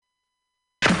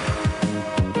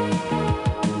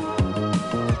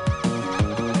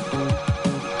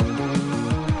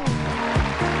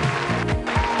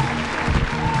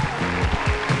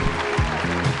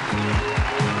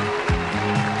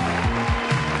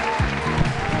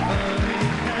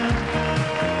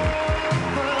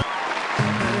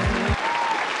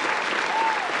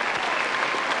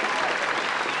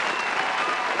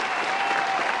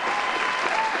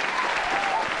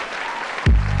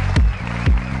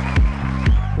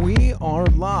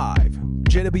live,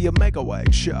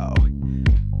 TheJWMegawegShow.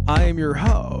 I am your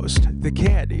host, the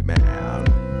Candyman.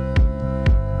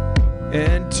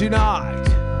 And tonight,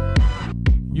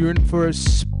 you're in for a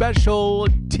special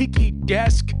Tiki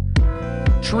Desk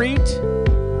treat.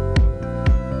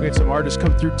 We had some artists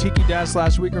come through Tiki Desk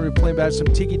last week. We're going to be playing back some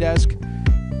Tiki Desk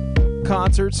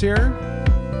concerts here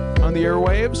on the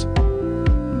airwaves.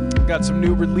 Got some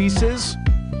new releases.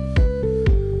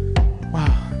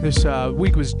 Wow, this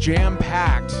week was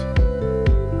jam-packed.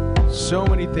 So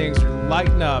many things are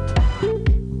lighting up.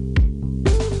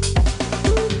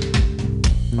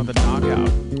 On the knockout.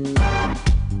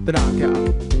 The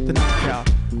knockout. The knockout.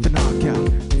 The knockout.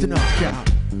 The knockout.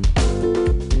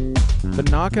 The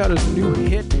knockout is a new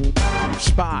hit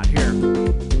spot here.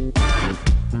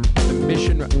 The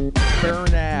Mission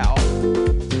Bernal.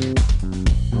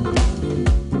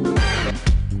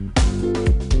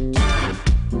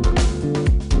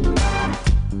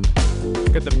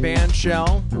 Got the band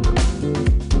shell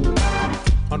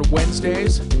on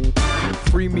Wednesdays.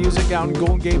 Free music out in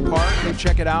Golden Gate Park. Go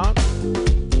check it out.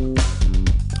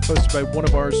 Hosted by one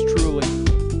of ours truly.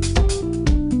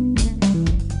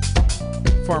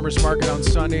 Farmers Market on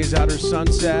Sundays, Outer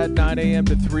Sunset, 9 a.m.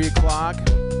 to 3 o'clock.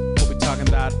 We'll be talking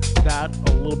about that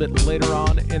a little bit later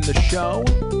on in the show.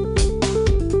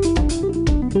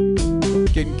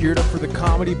 Getting geared up for the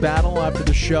comedy battle after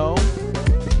the show.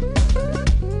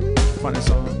 Find us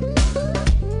on.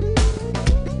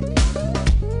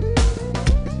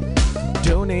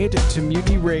 Donate to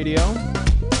Mutiny Radio.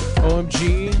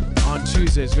 OMG on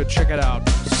Tuesdays. Go check it out.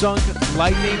 Sunk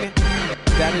Lightning.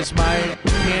 That is my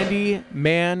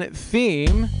Candyman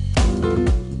theme.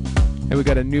 And we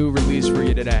got a new release for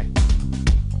you today.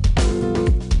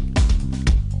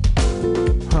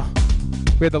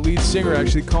 We had the lead singer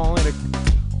actually call in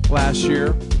last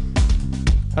year.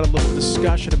 Had a little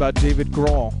discussion about David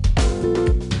Grohl.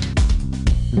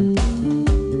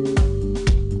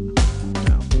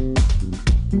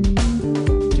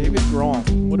 David Grohl.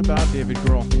 What about David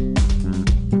Grohl?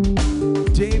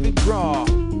 David Grohl.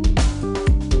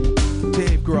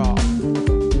 Dave Grohl.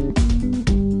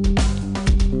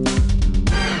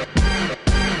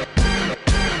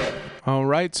 All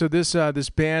right, so this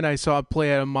band I saw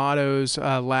play at Amato's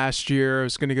last year. I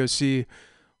was going to go see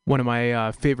one of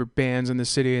my favorite bands in the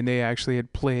city, and they actually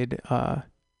had played.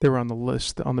 They were on the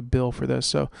list, on the bill for this.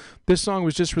 So this song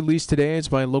was just released today. It's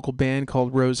by a local band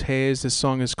called Rose Hayes. This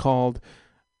song is called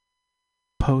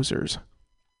Posers.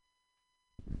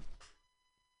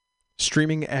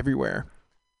 Streaming everywhere.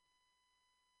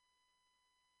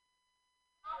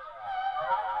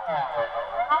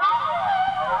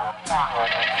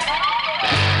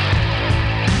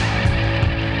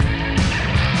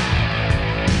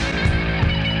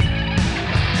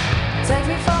 Take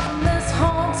me from this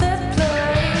haunted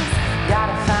place.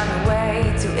 Gotta find a way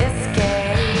to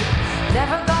escape.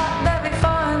 Never got there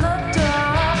before in the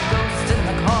dark. Ghost in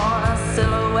the corner,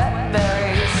 silhouette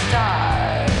very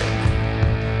stark.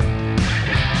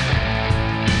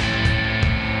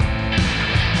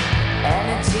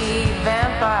 Energy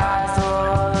vampires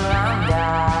all around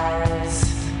us.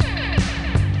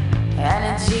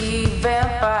 Energy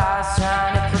vampires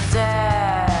trying to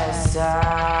possess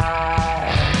us.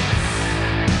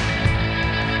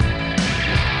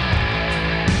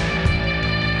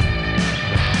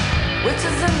 Witches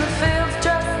in the fields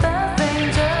dressed as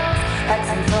angels,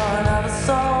 asking for another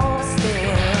soul to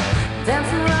steal.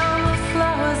 Dancing around with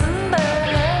flowers and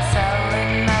berries,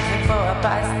 selling magic for a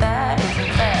price that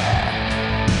isn't fair.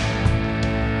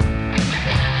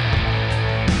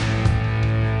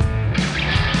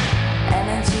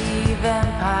 Energy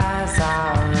vampires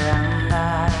all around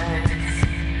us.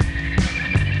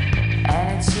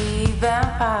 Energy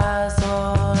vampires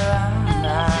all around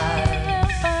us.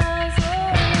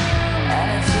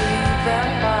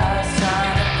 Vampires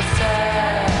trying to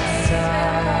possess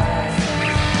us.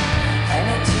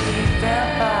 Energy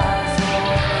vampires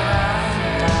all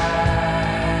around us.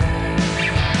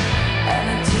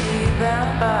 Energy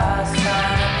vampires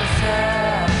trying to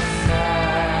possess us.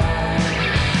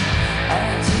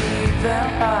 Energy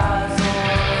vampires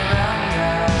all around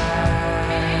us.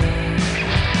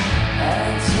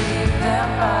 Energy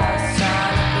vampires.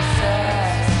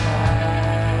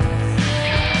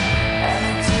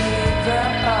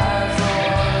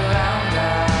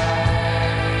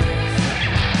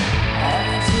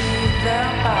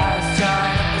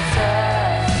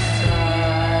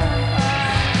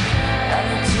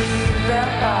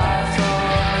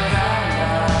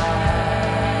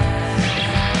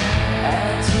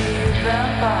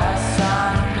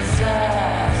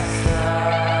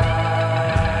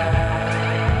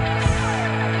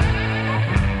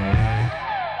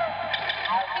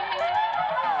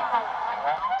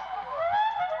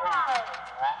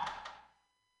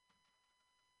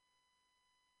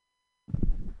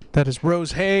 That is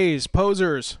Rose Hayes,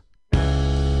 Posers. Got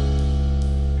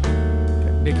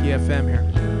Nikki FM here.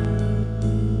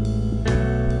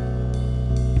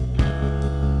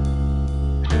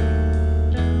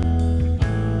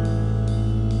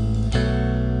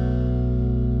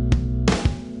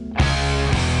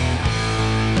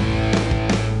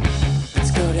 Let's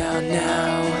go down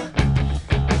now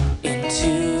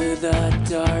into the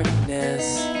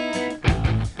darkness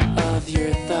of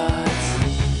your thoughts.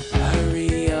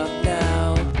 Hurry up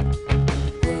now,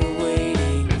 we're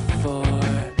waiting for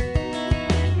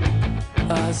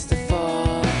us to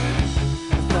fall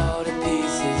to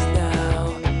pieces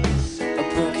now. A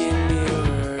broken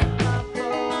mirror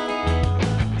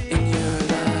in your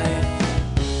life.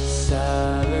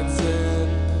 Silence in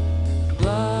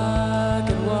black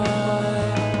and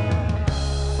white,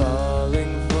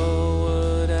 falling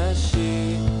forward as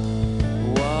she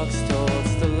walks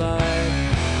towards the light.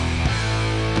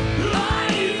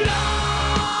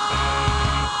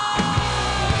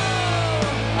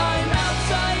 I'm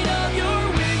outside of your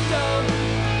window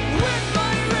with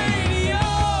my radio.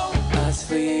 I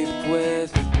sleep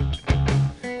with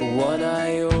one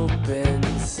eye open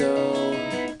so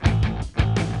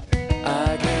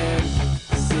I can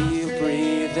see you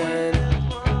breathing.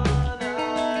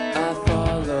 I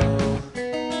follow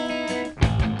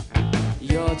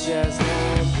your chest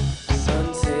home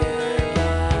until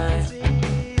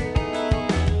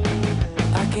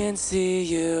I can see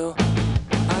you,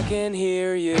 I can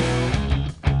hear you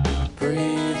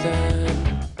breathing.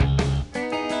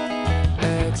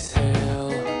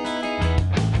 Exhale.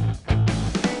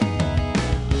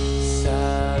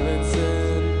 Silence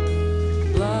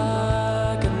in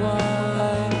black and white.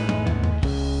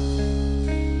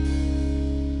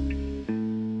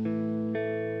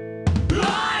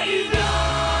 I know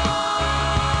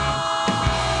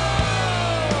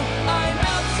I'm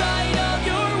outside of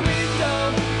your window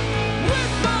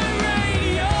with my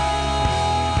radio.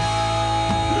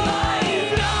 I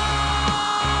know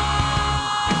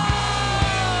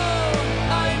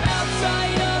I'm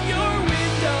outside of your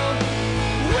window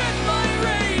with my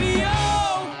radio.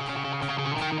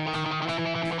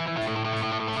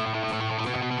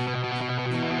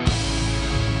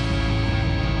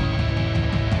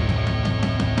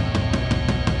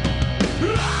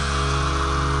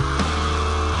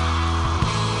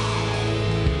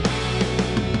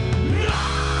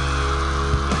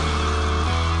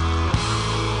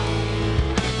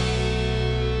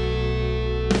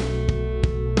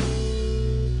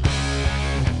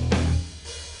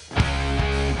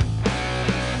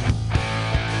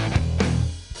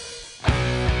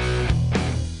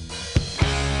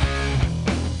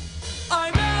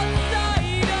 I'm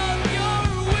outside of your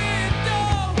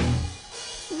window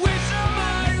with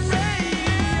my radio.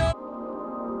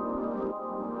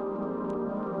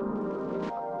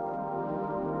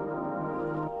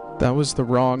 That was the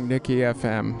wrong Nikki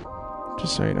FM.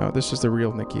 Just so you know, this is the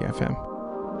real Nikki FM.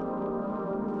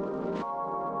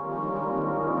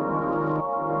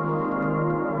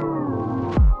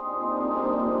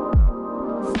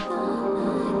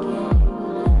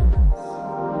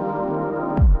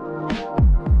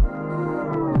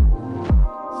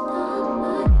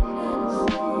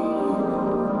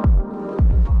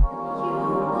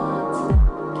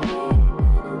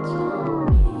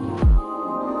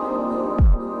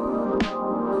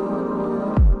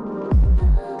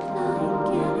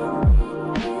 Like anything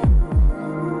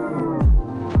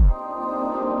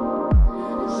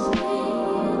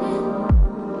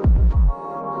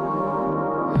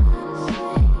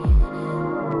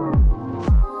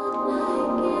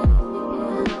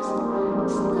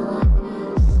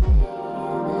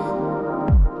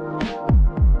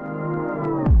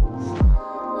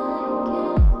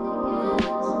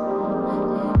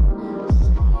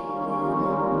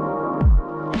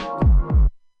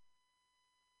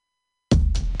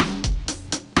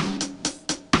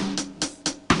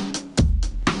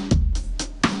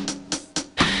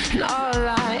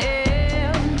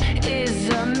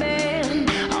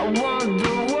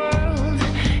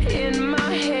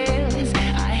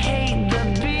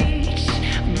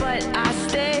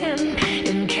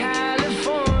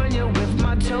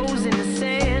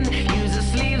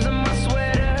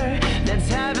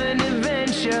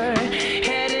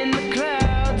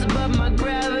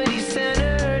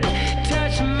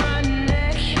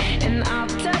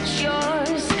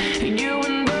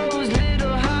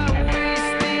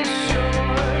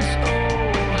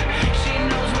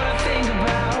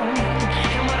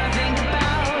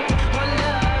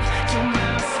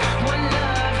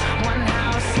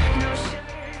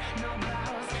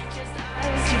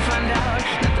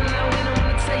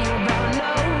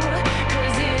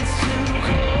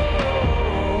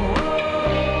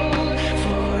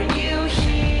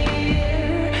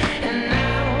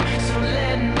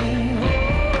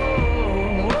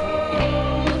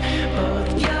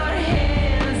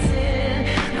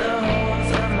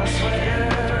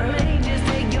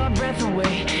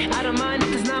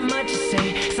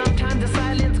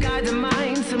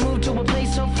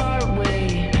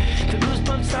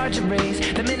race.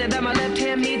 The minute that my left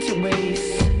hand meets your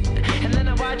waist, and then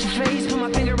I watch your face, put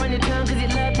my finger on your tongue cause you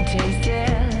love the taste,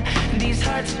 yeah. These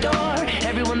hearts adore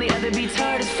everyone the other beats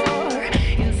hardest for.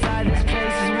 Inside this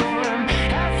place is warm,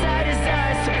 outside is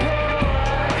ice to pour.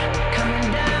 Coming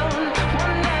down,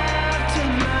 one love, two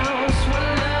mouse,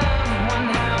 one love, one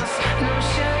house. No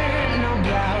shirt, no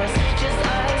blouse, just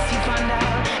us, you find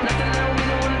out. Nothing that we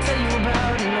don't wanna tell you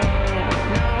about,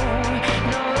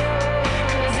 no,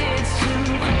 cause it's too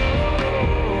cold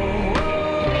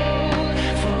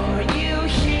for you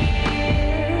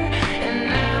here and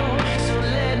now. So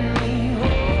let me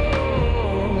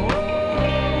hold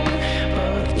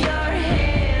both your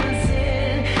hands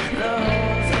in the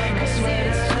holes. Cause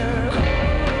it's too cold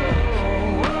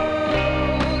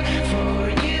for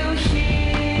you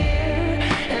here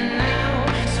and now.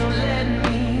 So let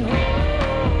me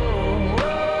hold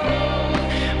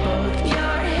both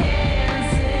your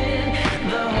hands in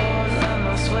the holes of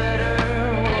my sweater.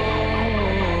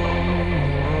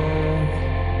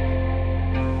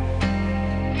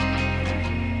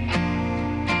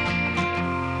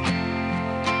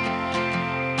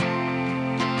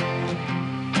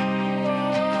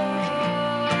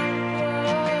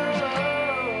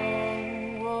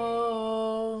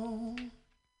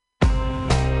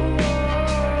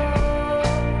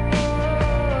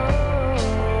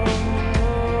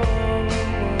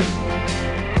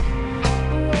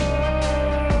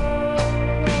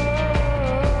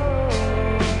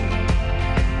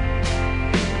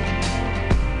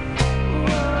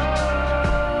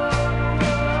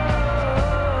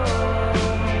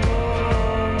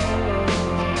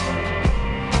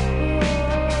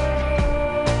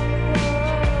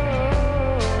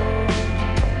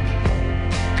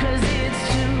 Cause it's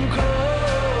too cold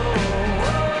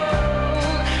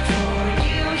for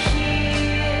you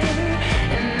here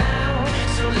and now.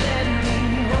 So let me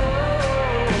hold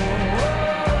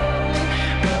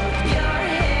both your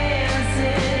hands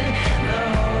in the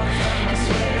hole. I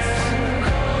swear it's too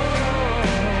cold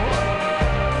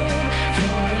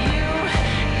for you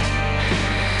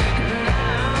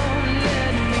now.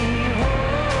 Let me hold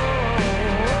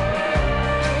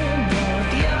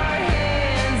both your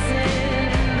hands in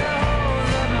the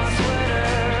holes of my sweater.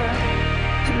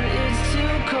 It's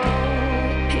too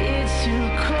cold, it's too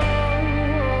cold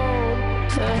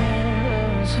to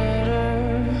handle a sweater.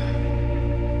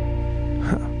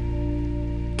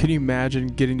 Can you imagine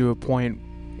getting to a point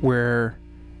where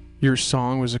your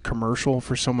song was a commercial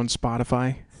for someone's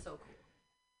Spotify? So cool.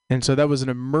 And so that was an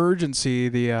emergency.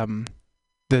 The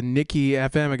Nikki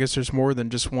FM, I guess there's more than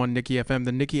just one Nikki FM.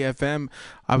 The Nikki FM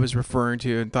I was referring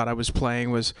to and thought I was playing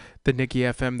was the Nikki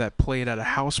FM that played at a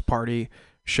house party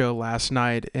show last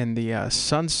night in the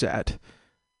Sunset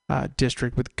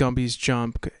district with Gumby's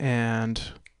Jump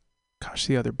and, gosh,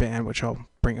 the other band, which I'll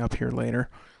bring up here later.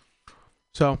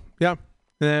 So, yeah.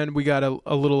 Then we got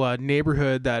a little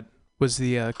neighborhood that was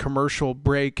the commercial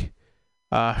break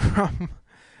from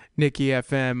Nikki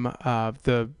FM,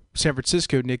 the San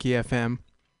Francisco Nikki FM.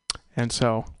 And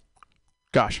so,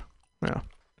 gosh, yeah.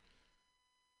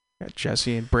 Got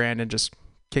Jesse and Brandon just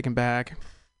kicking back,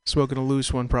 smoking a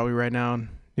loose one probably right now in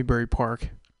Newbury Park.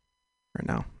 Right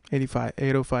now,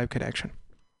 805 connection.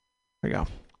 There we go.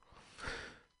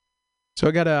 So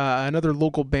I got another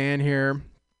local band here.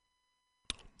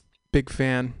 Big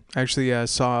fan. Actually,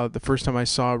 saw the first time I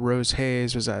saw Rose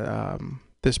Hayes was at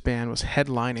this band was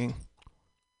headlining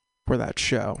for that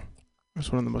show. It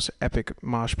was one of the most epic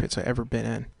mosh pits I ever been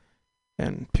in,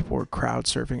 and people were crowd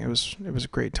surfing. It was a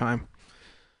great time.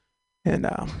 And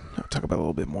I'll talk about it a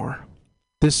little bit more.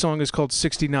 This song is called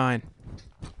 69.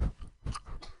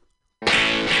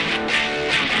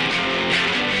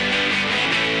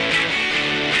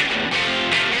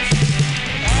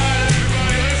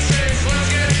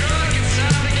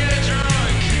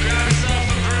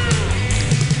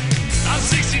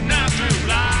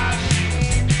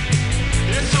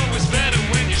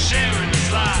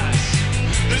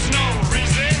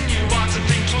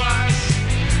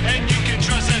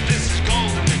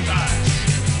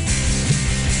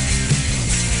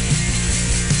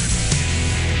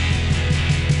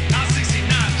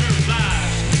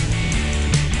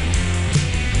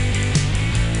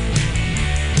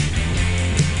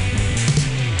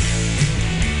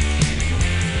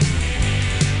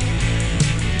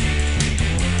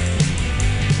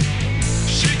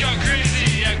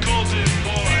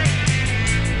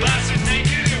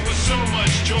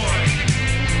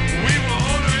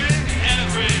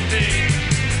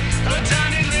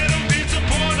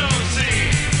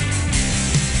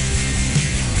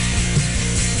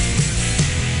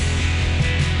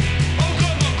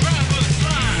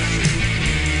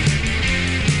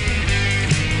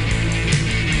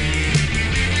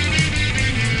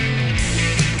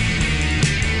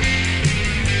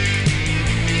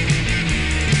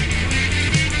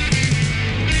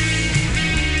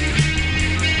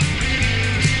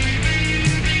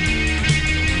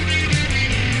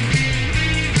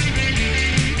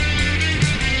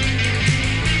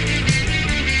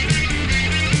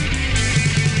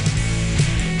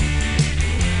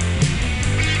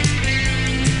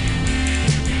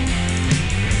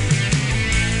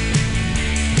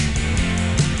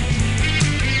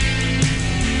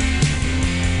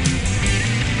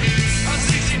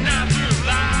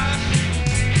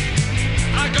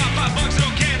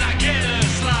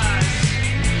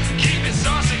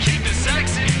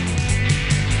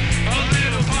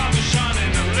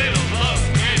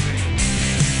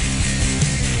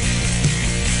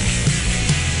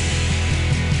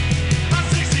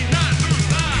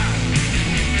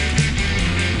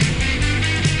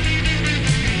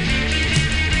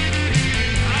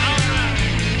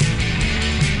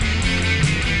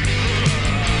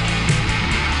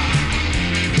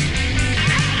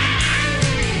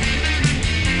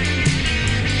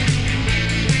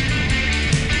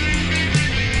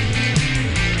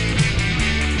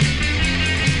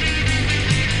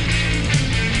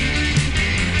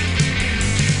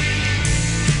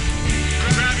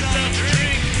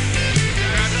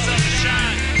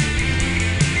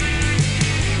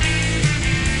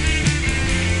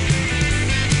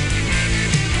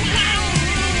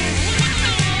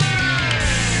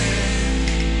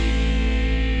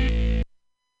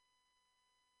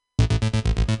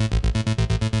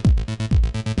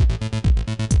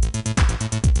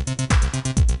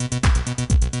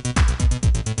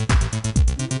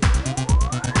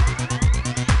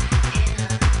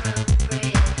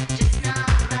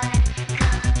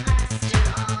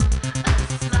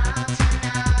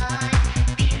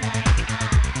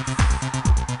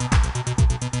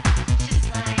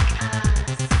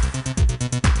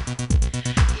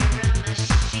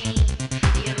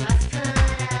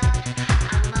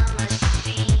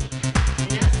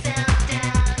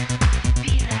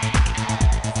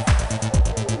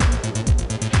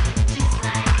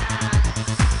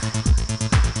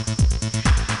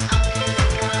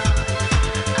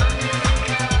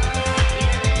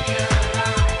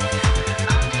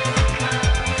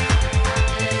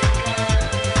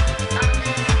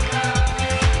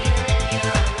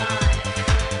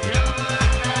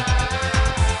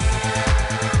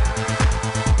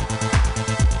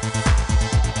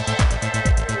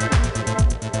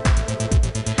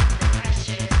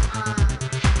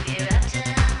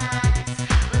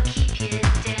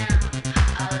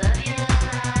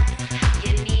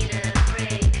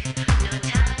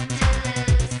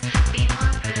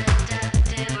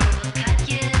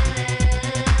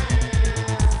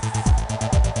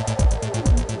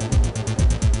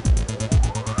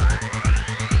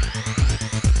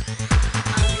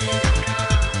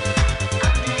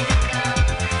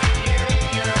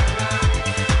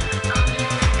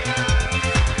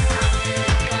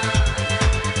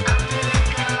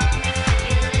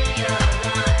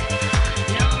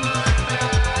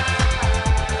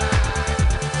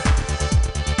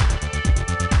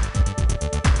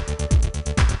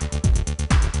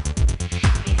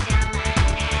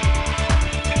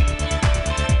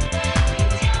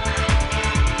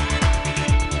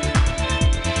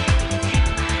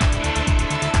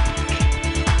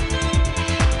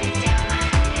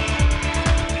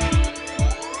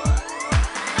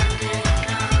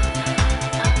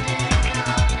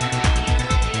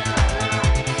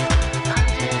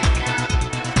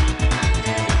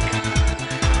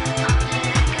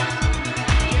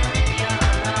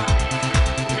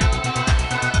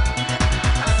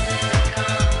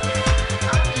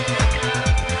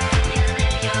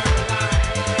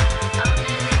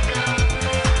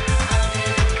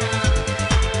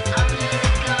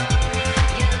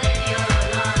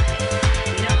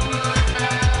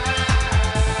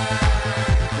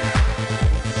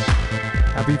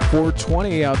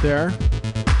 420 out there.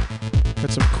 Got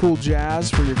some cool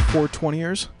jazz for your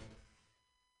 420ers.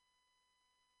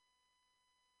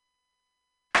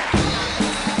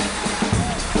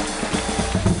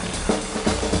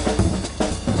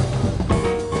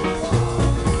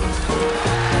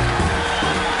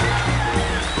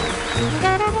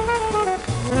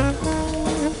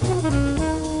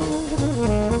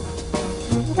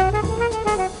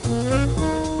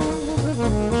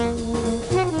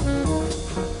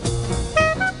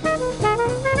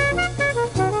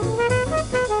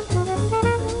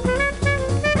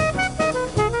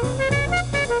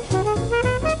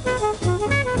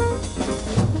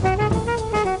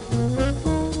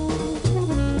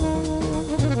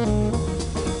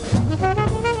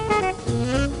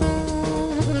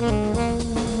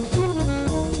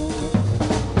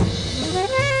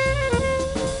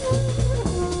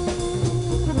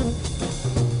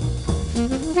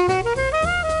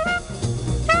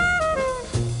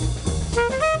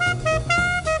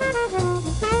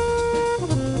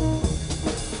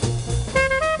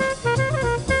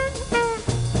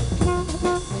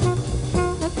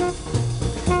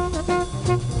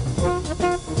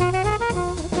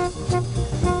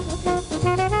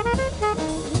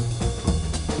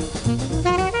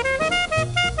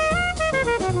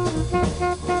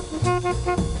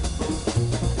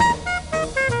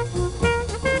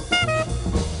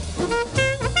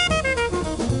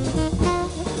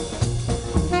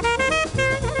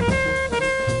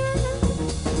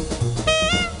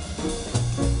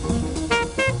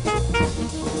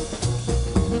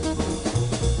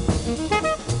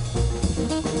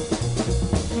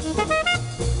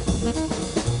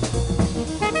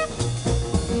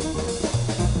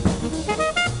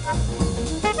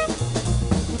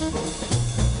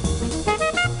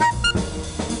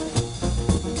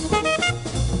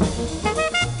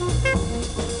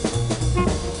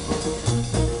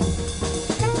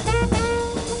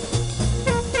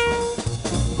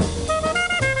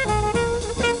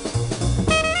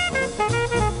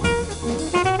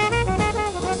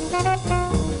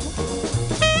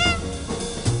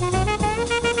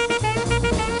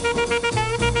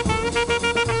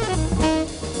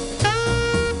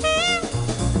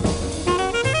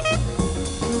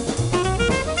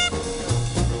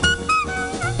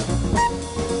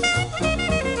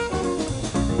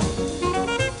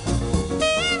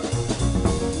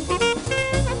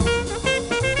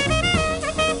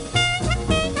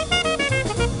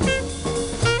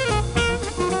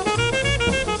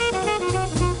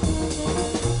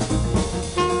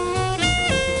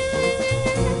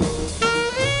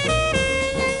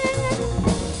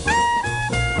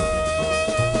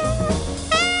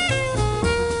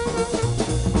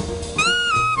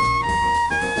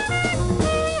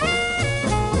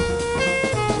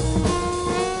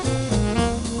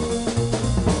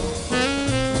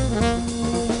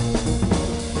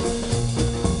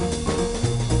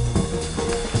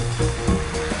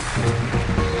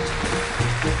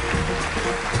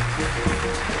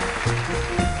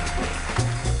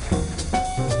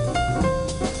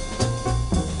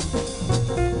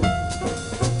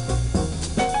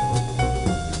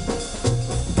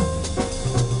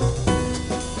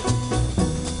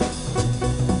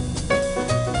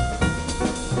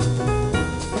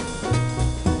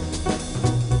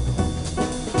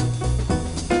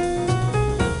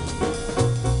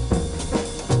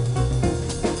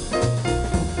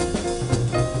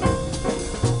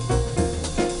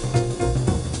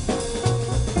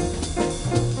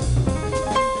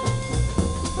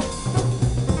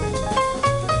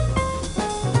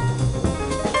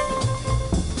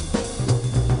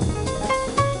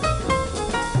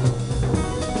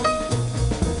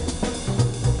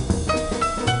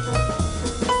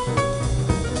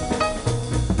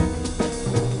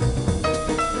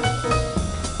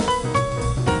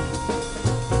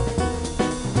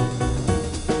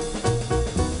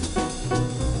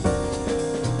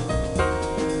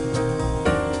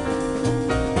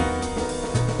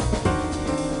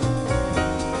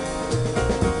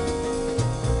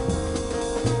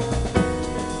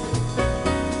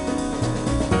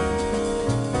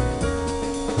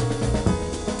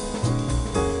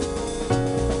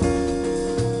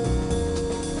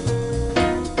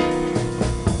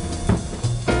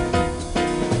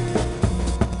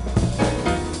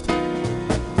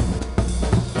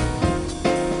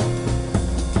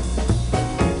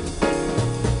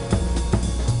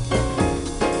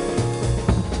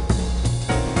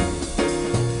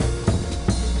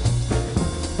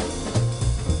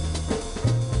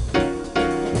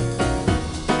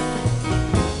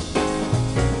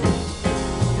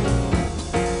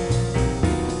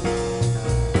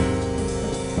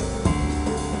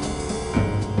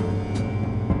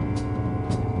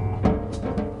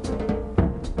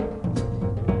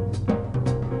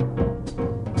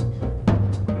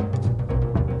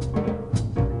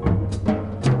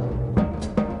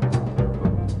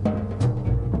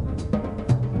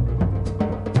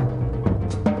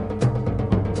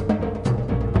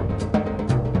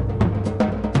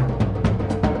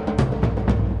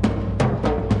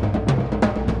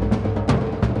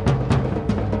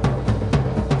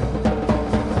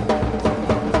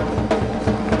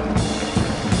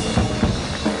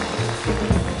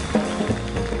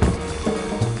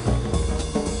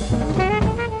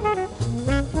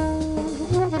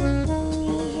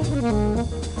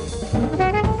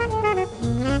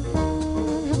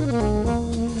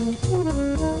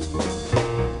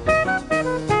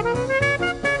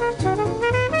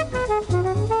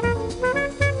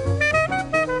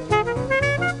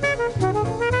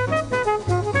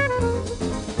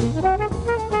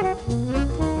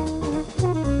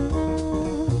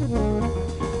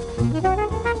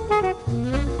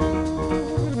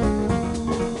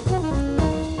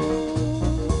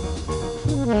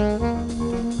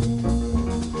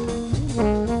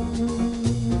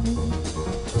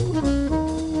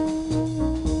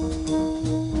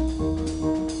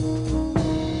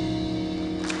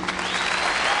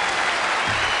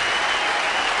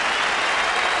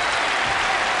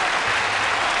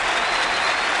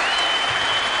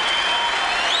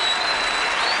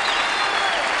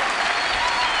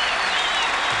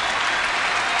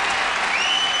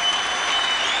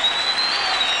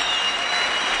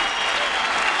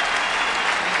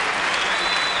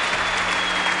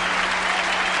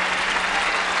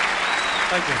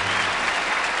 Thank you.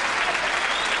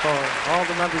 For all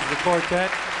the members of the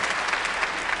quartet,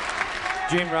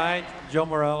 Gene Wright, Joe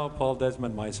Morello, Paul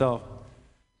Desmond, myself,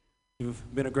 you've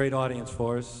been a great audience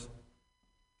for us.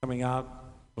 Coming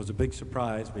out was a big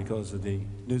surprise because of the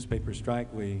newspaper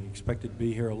strike. We expected to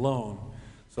be here alone.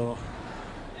 So,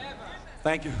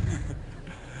 thank you.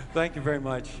 Thank you very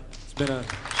much. It's been a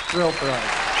thrill for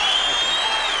us.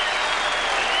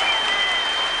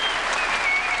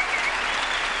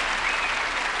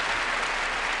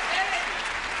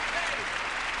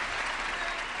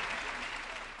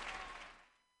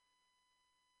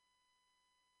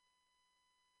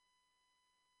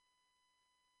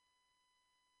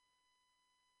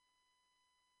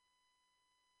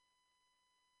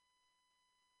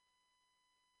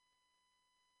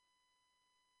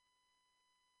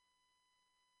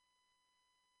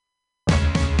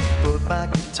 My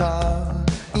guitar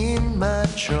in my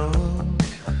trunk.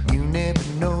 You never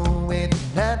know where the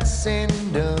nuts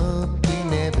end up. You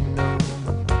never know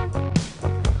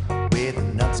where the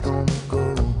nuts gonna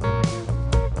go.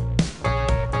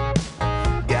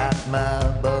 Got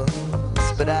my buzz,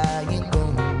 but I ain't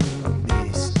gonna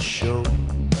miss the show.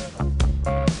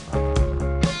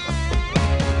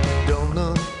 Don't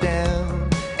look down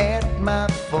at my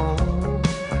phone.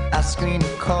 I screen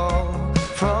a call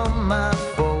from my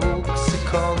phone.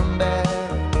 Calling back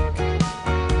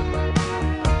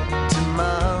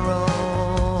tomorrow.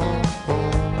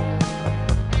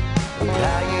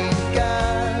 I ain't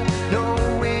got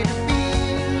nowhere to be.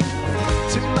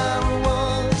 Tomorrow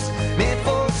was meant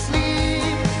for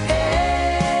sleep.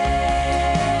 Hey,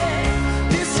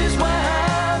 this is why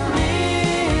I'm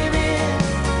living.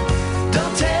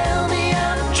 Don't tell me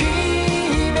I'm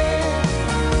dreaming,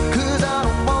 'cause I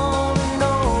don't wanna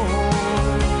know.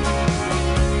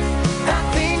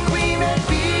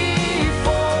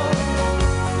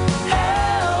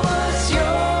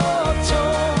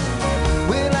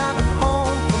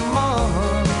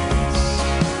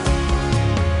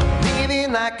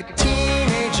 Like a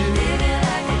teenager, living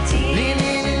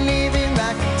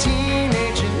like a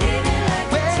teenager.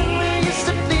 When we used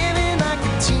to living like a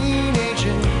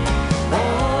teenager, oh,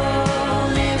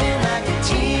 living like a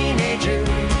teenager.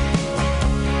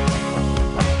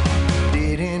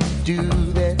 Didn't do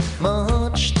that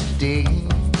much today.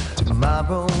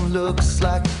 Tomorrow looks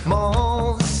like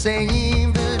more the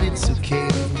same, but it's okay,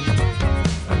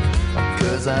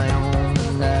 'cause I own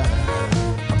the night.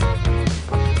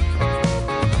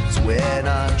 When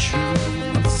our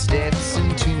truth steps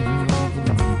into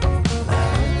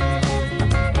life,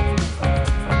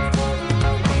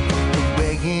 the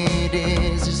way it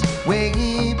is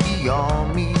way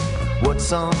beyond me. What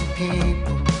some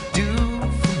people do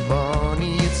for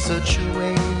money, it's such a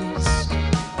waste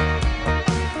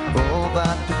of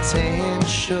our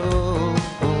potential.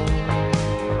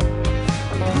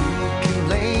 Who can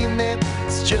blame them?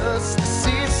 It's just the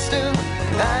system.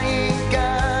 I ain't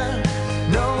got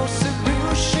no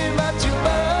solution but to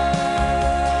burn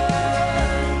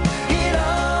it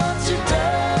all to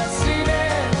dust and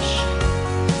ash.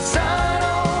 Start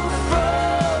over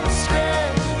from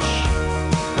scratch.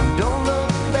 Don't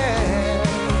look back.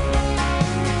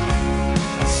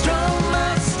 Strum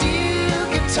my steel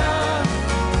guitar,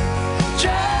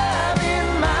 driving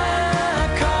my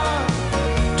car,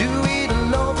 do it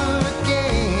all over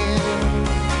again.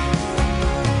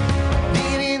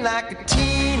 Living like a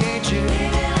teenager,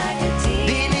 living like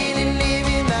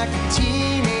a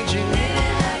teenager.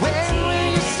 When we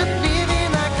used to living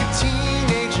like a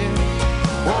teenager,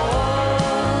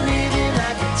 oh, living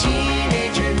like a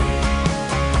teenager,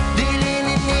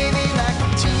 living like a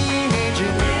teenager,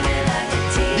 living like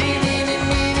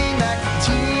a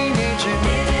teenager.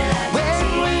 When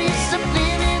we used to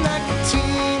living like a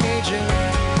teenager,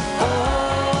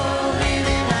 oh,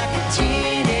 living like a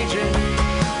teenager.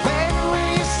 When we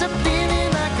used to living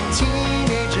like a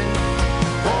teenager,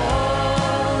 oh,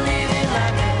 living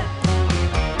like a.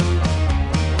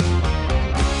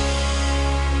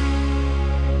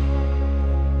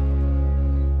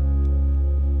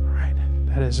 Right.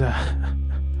 That is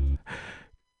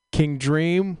King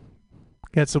Dream.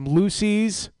 Got some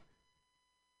Lucy's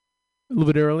a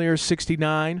little bit earlier,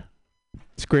 69.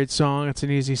 It's a great song. It's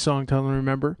an easy song to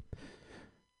remember.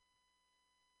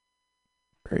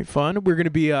 Very fun. We're going to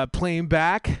be playing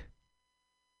back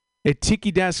a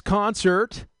Tiki Desk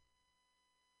concert.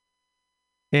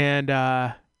 And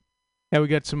yeah, we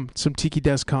got some Tiki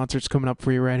Desk concerts coming up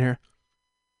for you right here.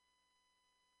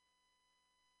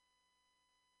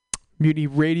 Mutiny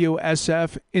Radio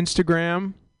SF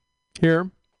Instagram here.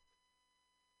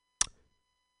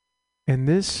 And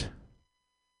this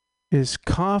is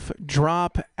Cough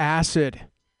Drop Acid.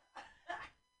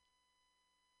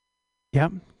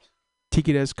 Yep.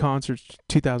 Tiki Des Concerts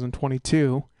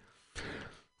 2022.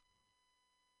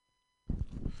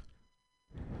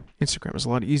 Instagram is a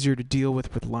lot easier to deal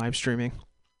with live streaming.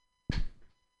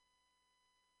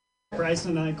 Bryce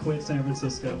and I quit San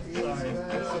Francisco. Sorry.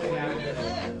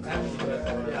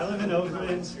 I live in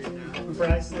Oakland.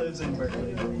 Bryce lives in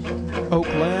Berkeley.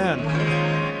 Oakland.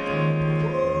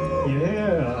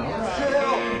 Yeah.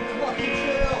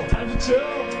 Time to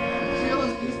chill.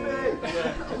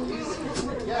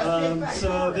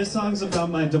 So this song's about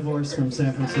my divorce from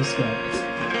San Francisco.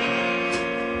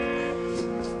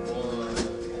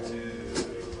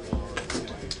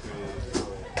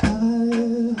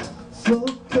 I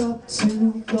woke up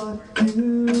to let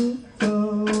you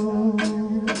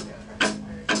go.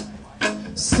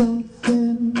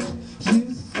 Something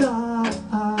you thought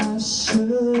I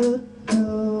should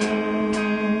know.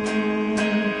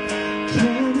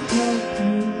 Can't help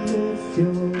you live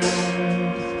your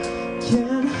life.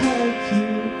 Can't help you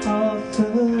all the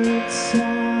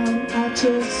time. I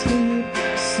just need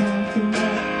something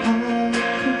that I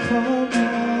can call my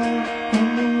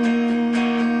own.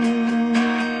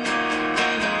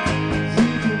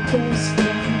 Leave your best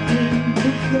friend in the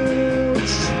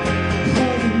village.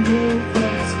 Probably know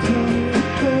what's coming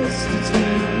first. It's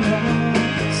been a long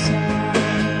time.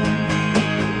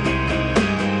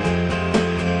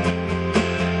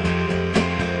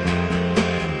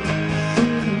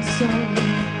 Feeling sorry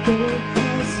for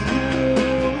us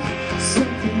hell.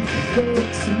 Something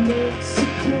breaks and makes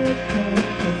it get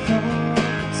a long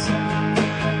time.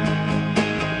 I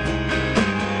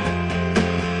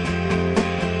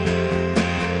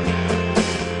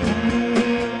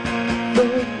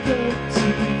woke up to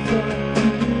let you go.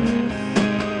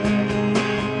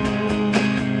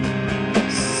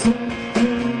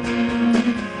 Something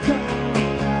you thought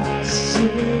I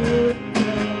should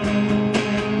know.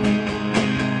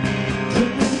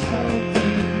 Can't help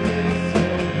you live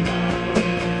your life.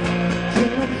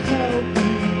 Can't help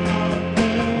you all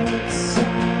outside.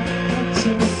 I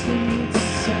just need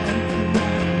something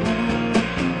that I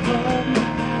can call my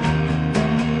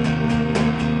own.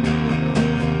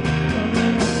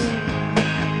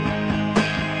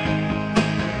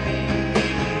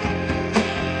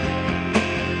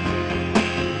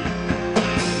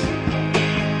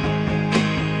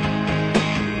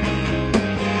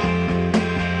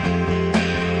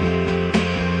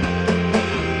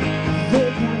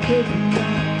 They've not given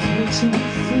my kitchen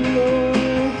floor.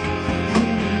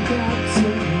 And got to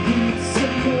need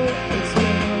some more. It's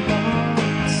been a long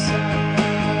time.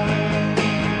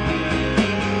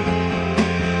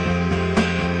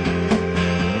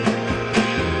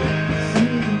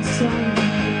 Feeling sorry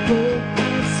for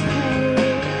us hell.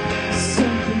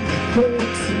 Something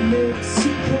breaks and makes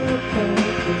you go a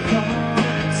long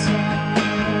time.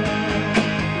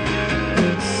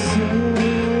 It's so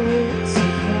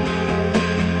surprising.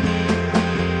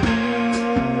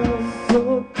 I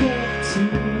forgot to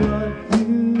let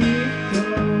you go.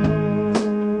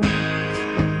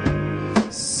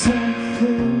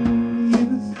 Something you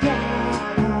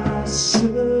thought I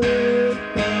should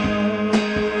know.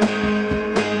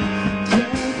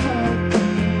 Can't help you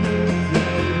live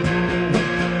your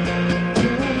life.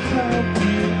 Can't help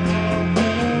you all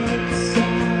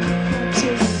outside. I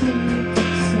just need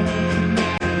something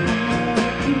that I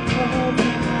can call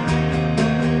my own.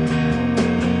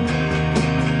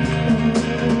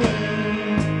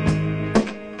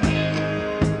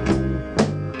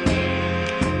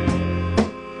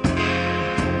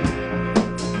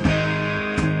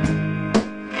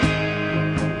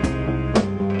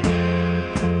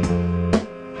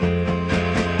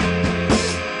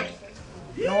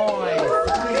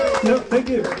 Yep, thank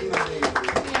you.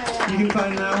 You can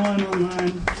find that one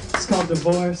online. It's called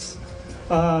Divorce.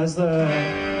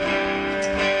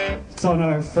 It's on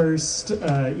our first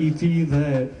EP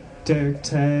that Derek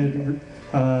Ted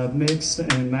mixed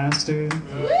and mastered.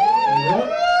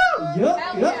 Yep.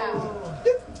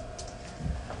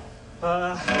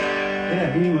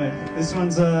 Yeah, anyway, this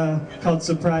one's called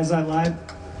Surprise I Lied.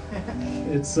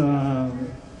 It's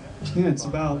it's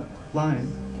about lying.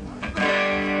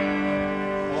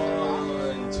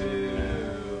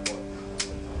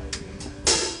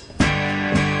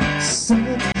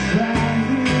 Surprise,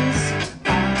 I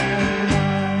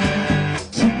lied.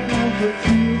 Can't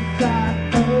refute that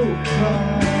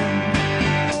outcome.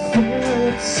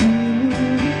 13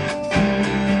 years,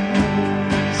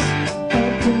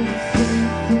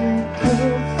 everything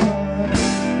covered.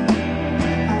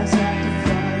 As I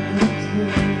define the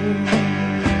clear,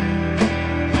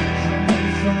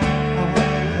 how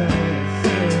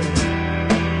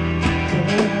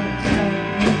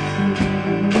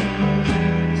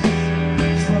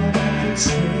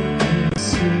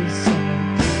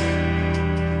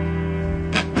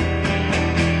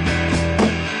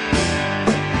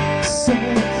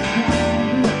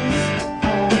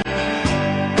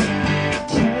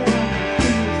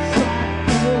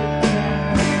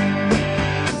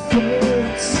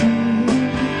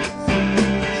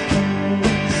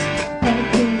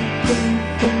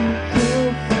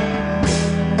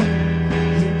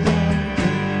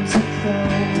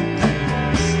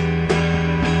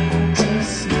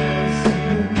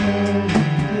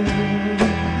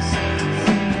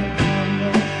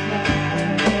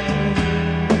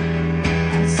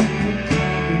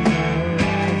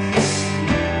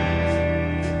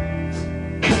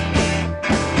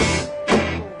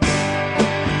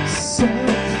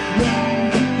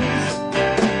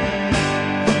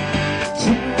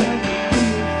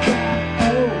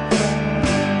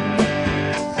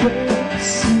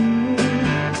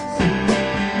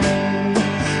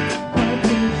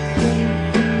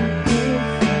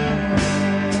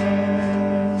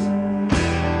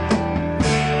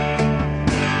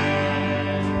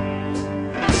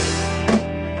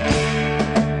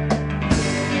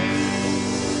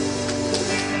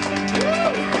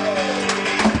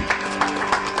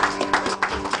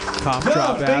Cough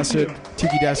Drop Acid,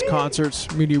 Tiki Desk Concerts,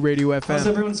 MutinyRadio FM. How's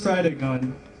everyone's Friday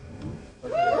going?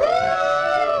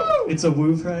 It's a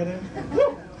woo Friday?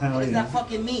 Hell What does yeah. that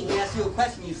fucking mean? We asked you a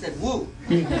question, you said woo.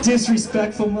 You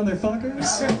disrespectful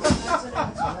motherfuckers.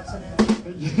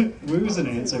 Woo's an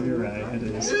answer, you're right, it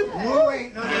is. Woo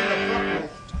ain't nothing to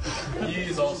fuck with.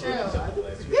 He's also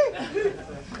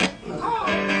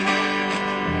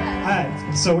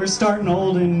Alright, so we're starting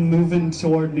old and moving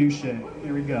toward new shit.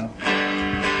 Here we go.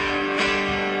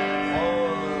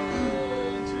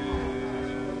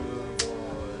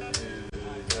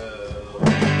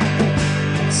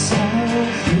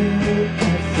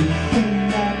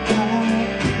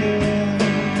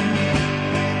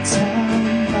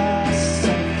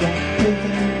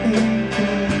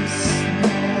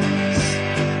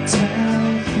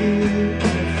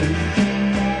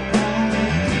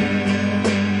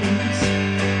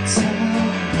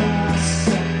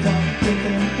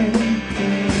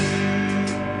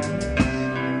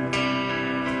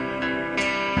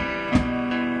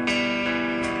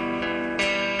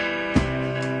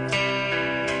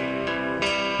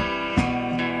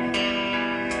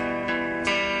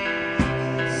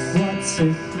 What's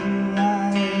it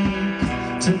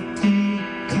like to be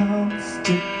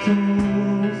comfortable?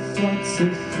 What's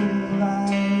it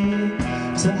like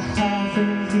to have a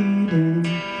leading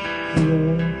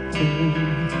role in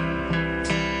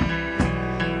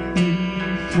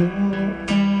your own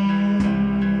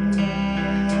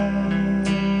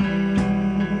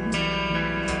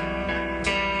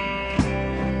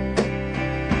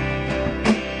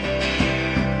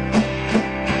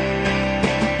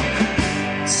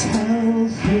Tell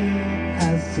you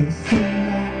everything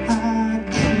that I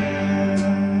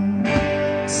can.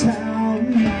 Tell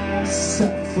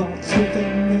myself I'm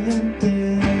living in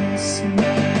this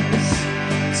mess.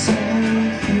 Tell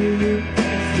you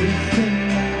everything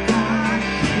that I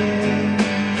can.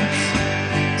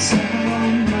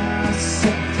 Tell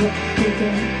myself I'm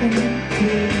living in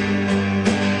this.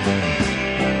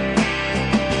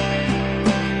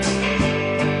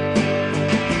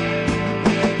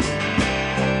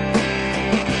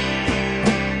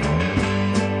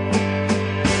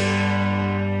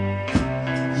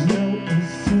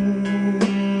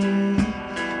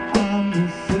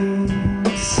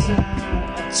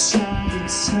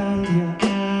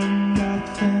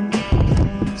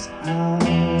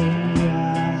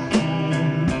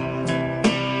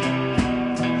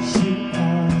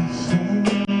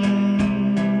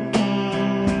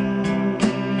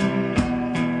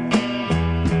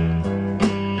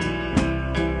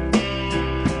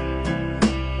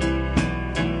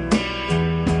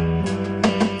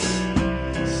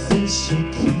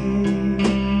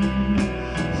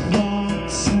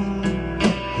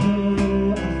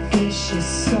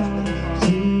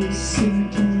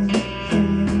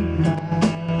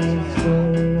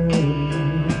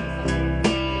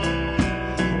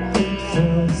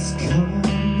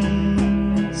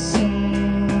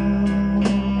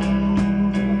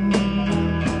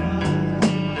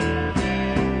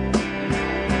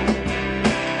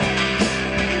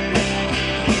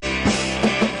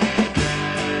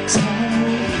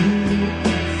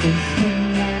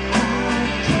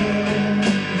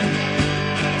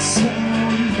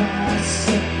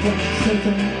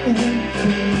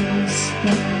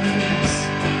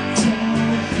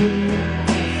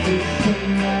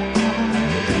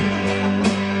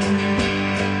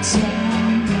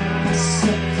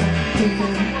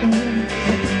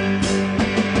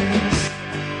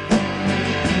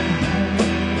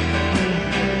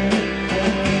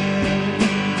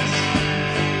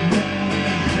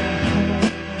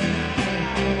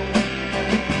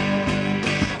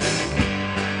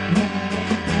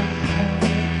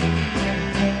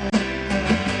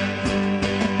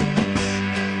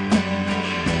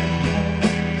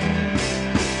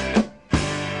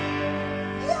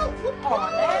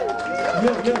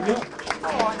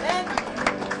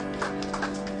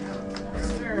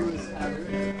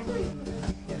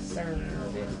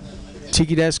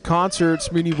 Tiki Desk Concerts,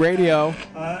 MutinyRadio.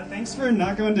 Thanks for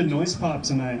not going to Noise Pop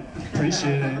tonight.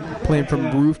 Appreciate it. Playing from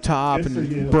Rooftop Good for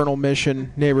you. and Bernal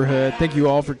Mission neighborhood. Thank you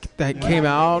all for that came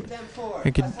out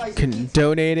and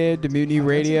donated to Mutiny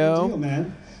Radio. Deal,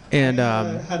 man. And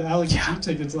I had Alex G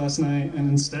tickets last night, and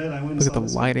instead I went. Look at the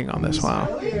lighting on this.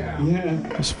 Wow. Yeah.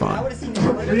 It was fun.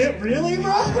 Really,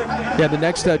 bro? Yeah, the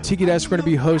next Tiki Desk we're going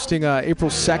to be hosting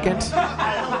April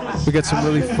 2nd. We got some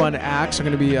really fun acts. I'm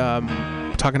going to be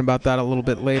talking about that a little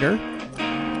bit later.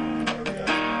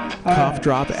 Cough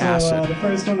Drop Acid. The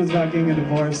first one was about getting a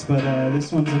divorce, but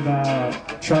this one's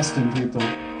about trusting people.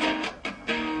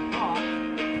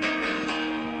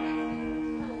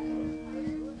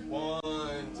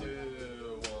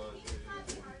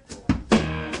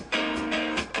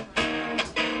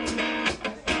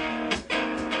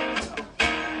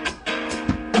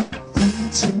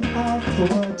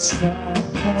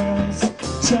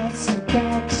 Just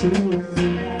about to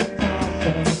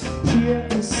here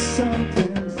is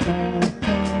something fun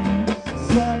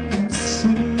into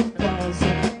walls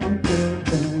that I'm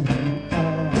building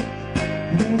up.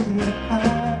 Maybe I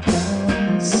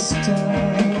am stuck.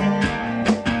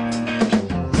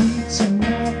 Reaching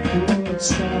out for a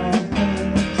try.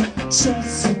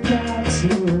 Just about to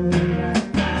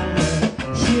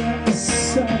here is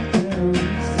something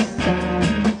fun.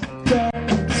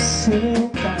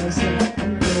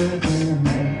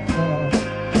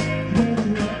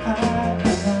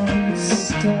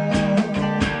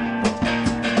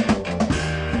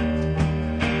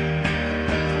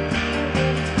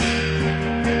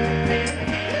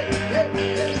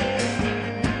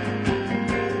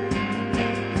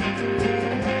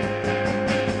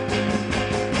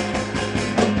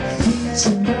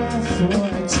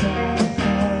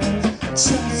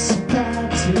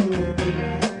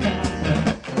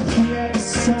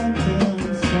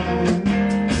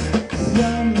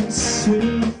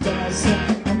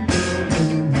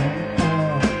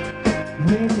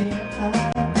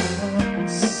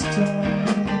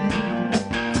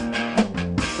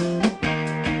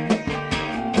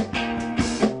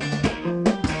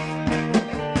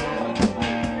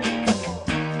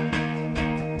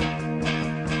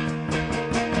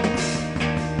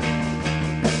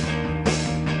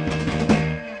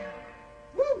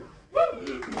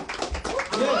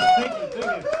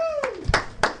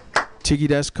 Tiki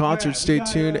Desk concert. Stay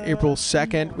tuned. April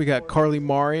 2nd. We got Carly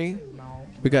Mari.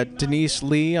 We got Denise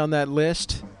Lee on that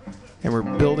list. And we're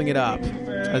building it up.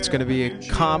 That's going to be a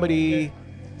comedy,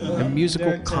 a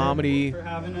musical comedy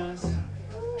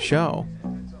show.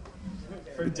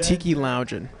 Tiki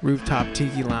Lounging. Rooftop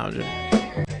Tiki Lounging.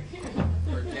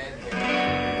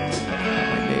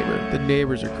 The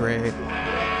neighbors are great.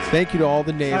 Thank you to all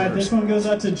the neighbors. This one goes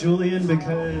out to Julian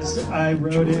because I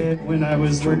wrote it when I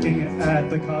was working at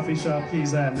the coffee shop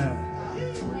he's at now.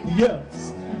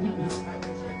 Yes.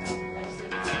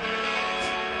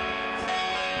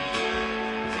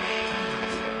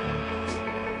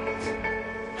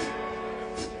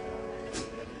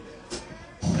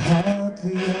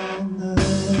 Hardly on the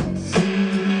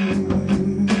feet,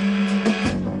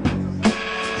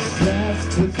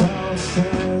 left without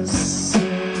the sensation.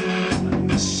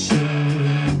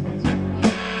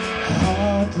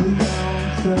 Hardly on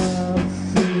the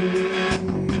feet.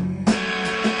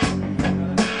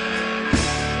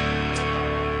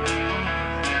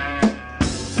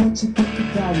 What you think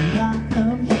about when I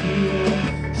am here?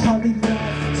 Hardly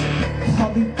left,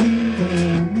 hardly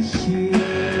even here.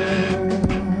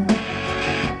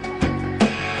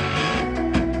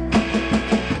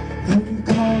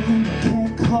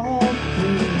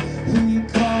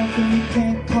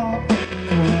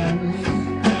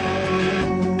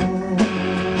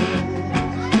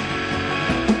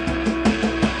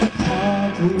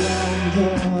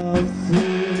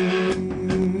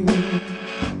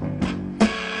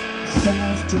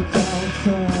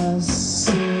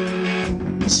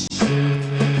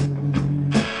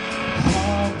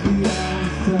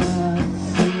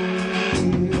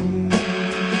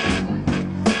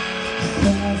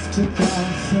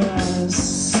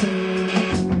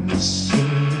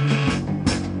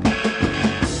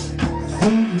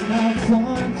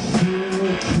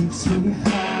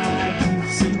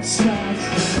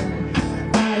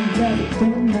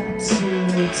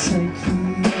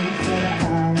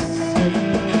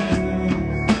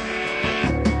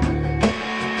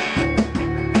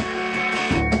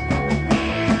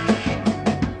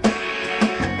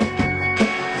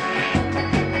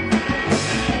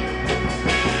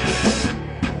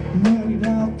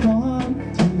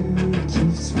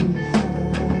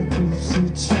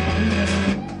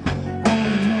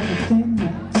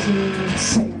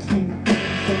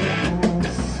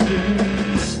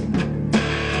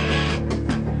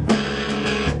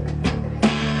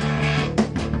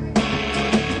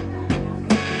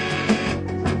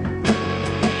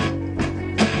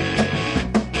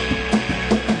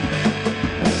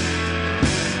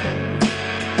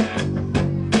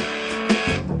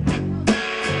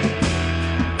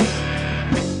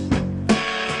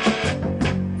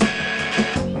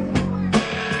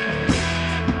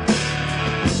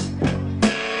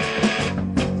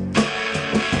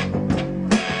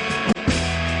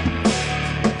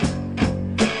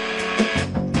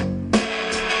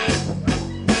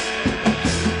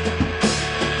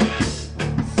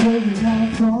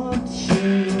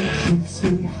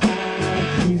 me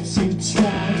how keeps you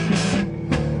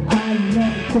tracking. I've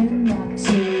never been that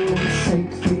too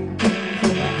sacred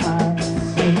that I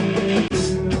feel you.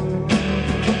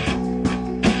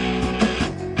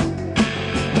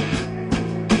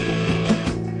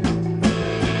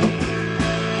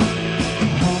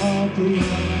 I'll be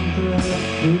under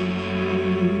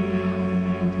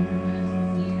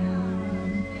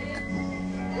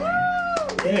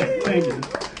yeah, thank you.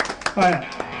 All right.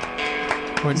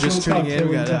 We're just tuning in.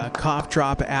 We got Cough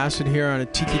Drop Acid here on a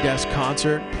Tiki Desk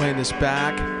concert, playing this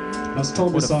back. I was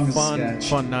told What the song a is fun, a sketch.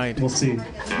 fun night. We'll see.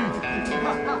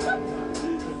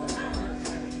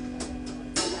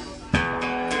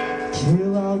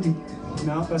 kill all the.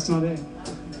 No, that's not it.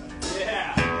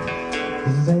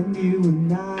 Lend you a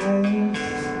knife.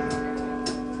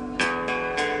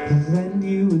 Lend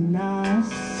you a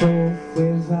knife for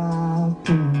without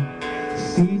being.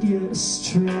 Lead you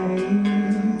astray.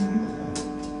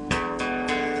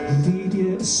 Lead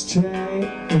you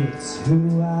astray. It's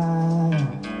who I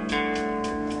am.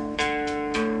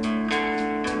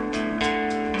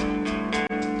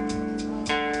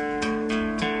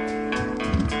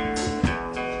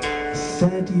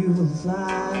 Fed you a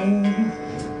lie.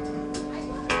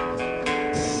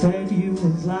 Fed you a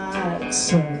lie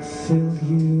to fill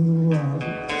you up.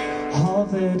 All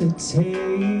that it takes.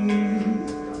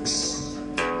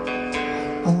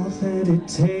 All that it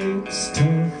takes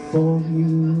to form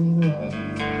you up.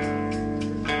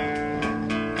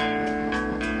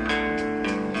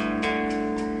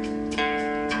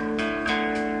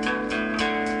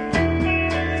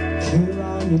 Kill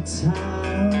all your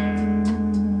time.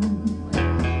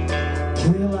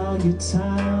 Kill all your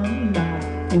time not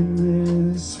in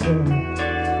this world.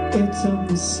 It's a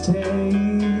mistake.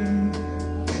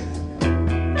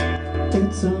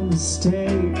 It's a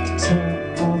mistake to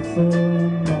offer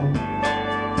more.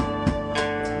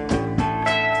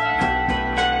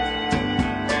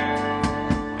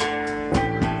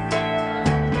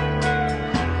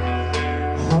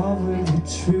 Harbor your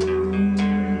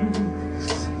truth.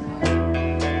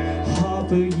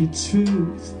 Harbor your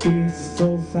truth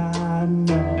before I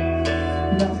know.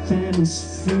 Nothing is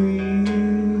free.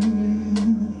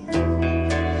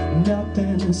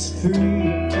 Nothing is free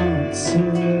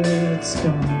until it's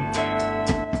gone.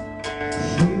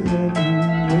 You and me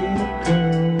way to go.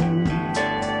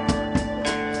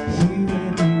 You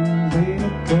and me way to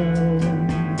go.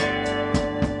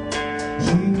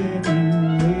 You and me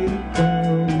way to go.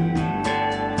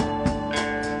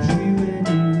 You and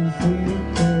me way to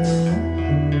go.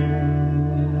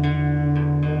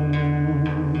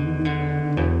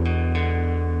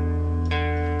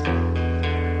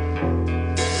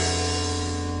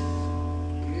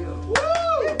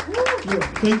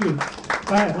 Thank you.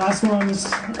 All right, last ones.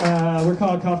 We're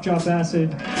called Cough Drop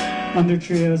Acid. Under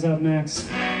Trio's up next.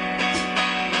 No,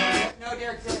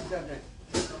 Derek Ted's up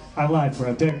next. I lied,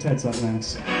 bro. Derek Ted's up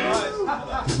next.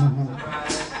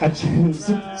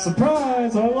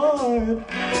 Surprise! I lied.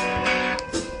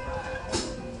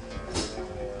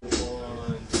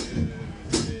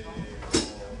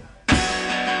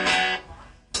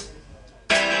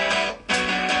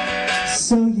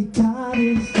 So you got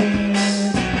it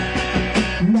there.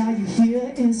 Now you're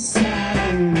here in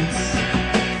silence.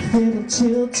 Little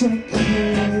children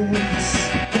kids.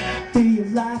 Feel your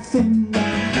life in my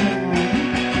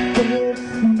hand. They're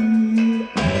free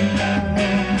and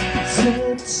now.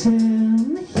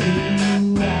 Certain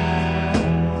you out.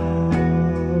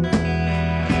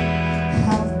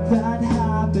 Have that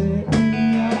habit in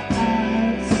your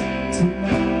eyes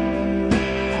tonight.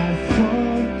 I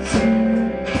want to.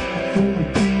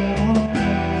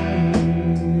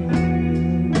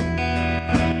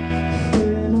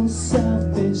 Little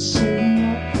selfish in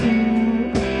your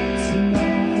pool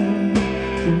tonight.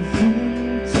 You're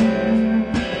thinking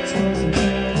towards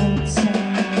another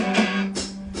time.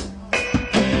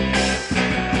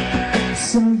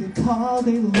 So you call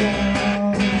it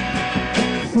love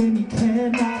when you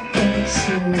cannot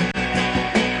answer.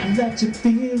 Let your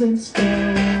feelings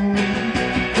flow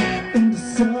into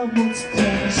someone's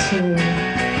pleasure.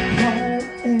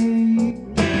 Heartache,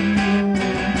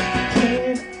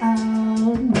 can I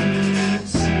need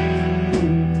you?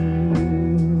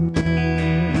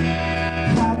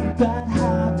 Have a bad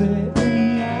habit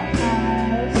in your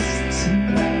eyes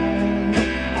tonight.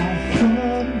 I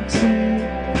want to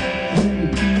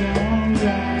be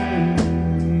alright.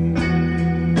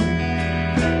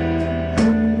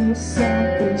 Little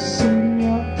selfish in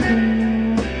your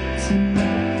pool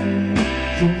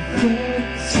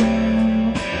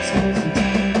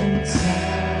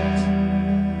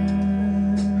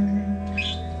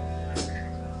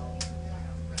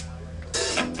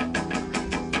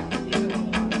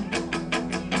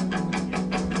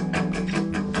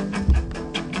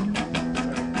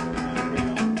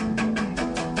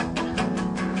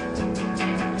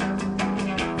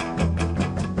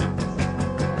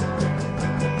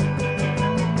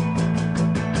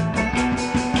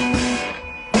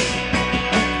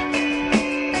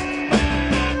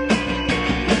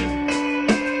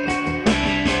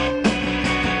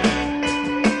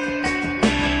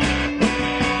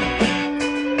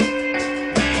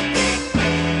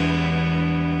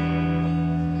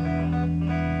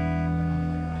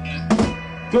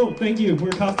Cool, thank you.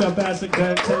 We're Coughed Up Acid,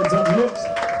 Ted's on the mix.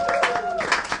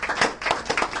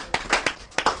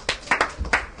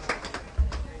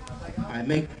 I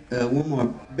make one more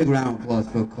big round of applause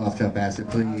for Cough Drop Acid,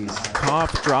 please.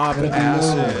 Cough Drop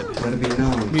Acid. Let it be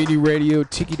known. MutinyRadio,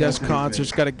 Tiki Desk Definitely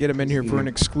concerts. Got to get him in here for an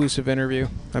exclusive interview.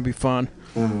 That'd be fun.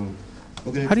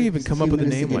 How do you even come up with a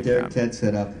name like Derek that? Ted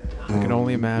set up. I can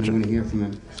only imagine. I'm going to hear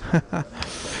from him.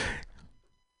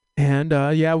 And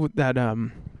yeah, with that,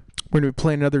 we're gonna be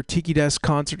playing another Tiki Desk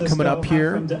concert coming up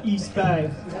here. From the East Bay.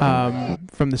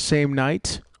 From the same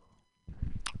night.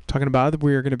 Talking about it,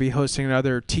 we're going to be hosting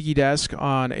another Tiki Desk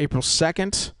on April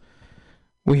 2nd.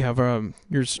 We have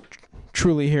yours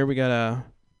truly here. We got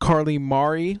Carly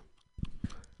Mari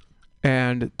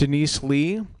and Denise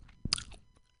Lee,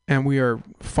 and we are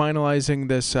finalizing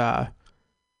this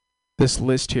this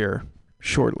list here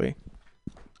shortly.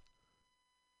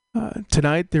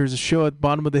 Tonight there's a show at the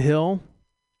bottom of the hill.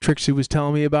 Trixie was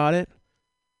telling me about it.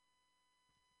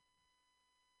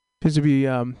 It's to be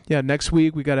next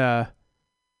week we got a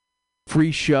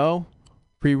free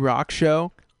rock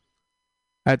show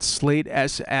at Slate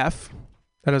SF.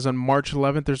 That is on March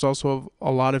 11th. There's also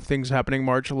a lot of things happening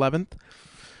March 11th.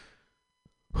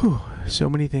 Whew,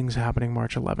 so many things happening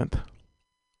March 11th.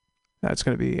 That's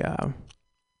going to be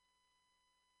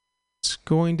it's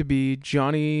going to be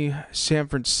Johnny San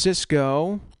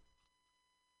Francisco.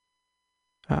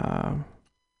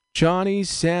 Johnny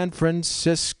San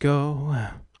Francisco.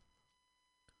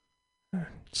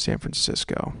 San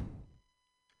Francisco.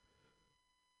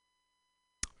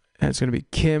 And it's going to be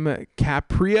Kim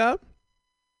Capria,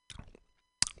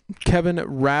 Kevin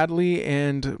Radley,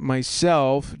 and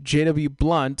myself, J.W.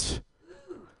 Blunt.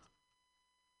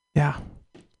 Yeah.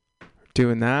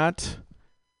 Doing that.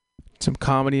 Some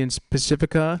comedy in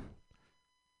Pacifica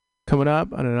coming up.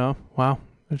 I don't know. Wow.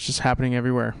 It's just happening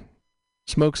everywhere.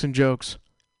 Smokes and jokes.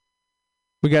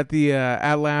 We got the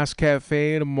At Last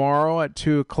Cafe tomorrow at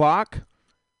 2 o'clock.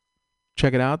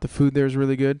 Check it out. The food there is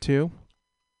really good, too.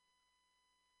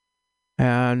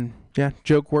 And, yeah,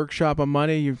 joke workshop on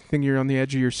Monday. You think you're on the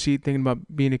edge of your seat thinking about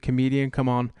being a comedian, come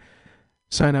on.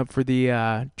 Sign up for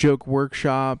the joke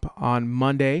workshop on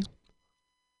Monday.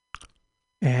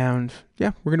 And,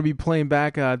 yeah, we're going to be playing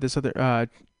back this other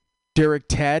Derek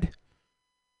Ted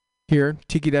here,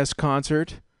 Tiki Desk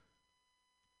concert,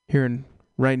 here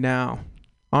right now.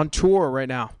 On tour right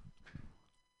now.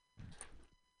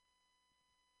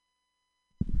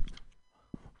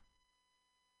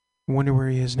 Wonder where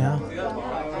he is now.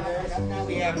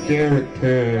 Derek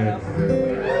Ted.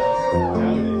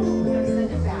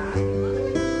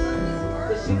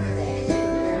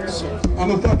 I'm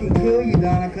gonna fucking kill you,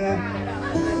 Donica.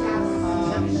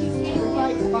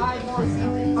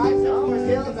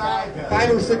 Five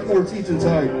or six more seats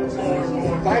inside.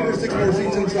 5 or 6 more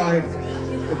seats inside.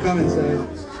 We'll come inside.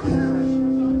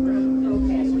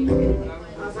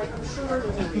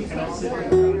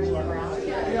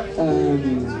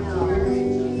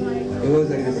 What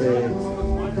was I gonna say?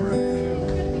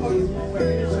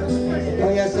 Oh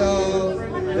yeah, so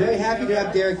very happy to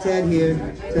have Derek Ted here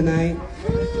tonight.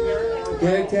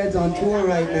 Derek Ted's on tour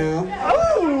right now.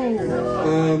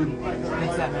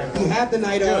 He had the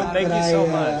night off, but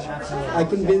I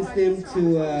convinced him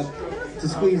to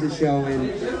squeeze the show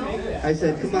in. I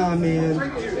said, "Come on, man.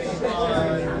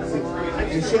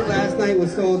 The shit last night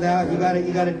was sold out. You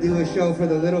gotta do a show for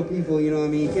the little people. You know what I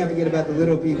mean? You can't forget about the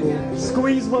little people.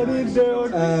 Squeeze one in,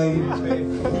 dude.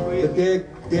 But Derek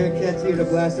Ted's here to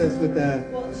bless us with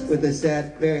the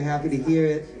set. Very happy to hear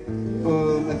it.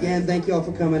 Again, thank you all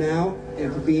for coming out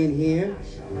and for being here.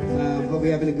 Hope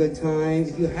you're having a good time.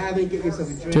 If you haven't, get yourself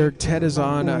a drink. Derek Ted is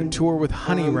on a tour with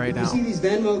Honey right now. If you see these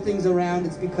Venmo things around,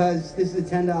 it's because this is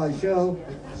a $10 show.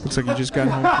 Looks like you just got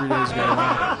home 3 days ago.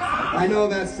 I know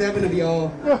about 7 of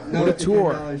y'all know it's a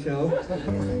 $10 show.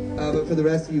 But for the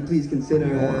rest of you, please consider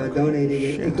donating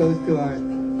it. It goes to our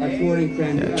touring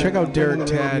friend. Yeah, check out Derek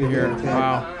Ted here.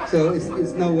 Wow. So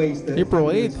it's no waste. April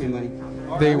 8th.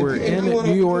 They were in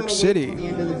New York City.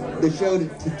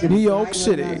 New York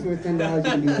City.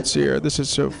 Let's see here. This is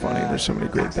so funny. There's so many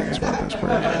great things about this.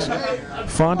 Where it is.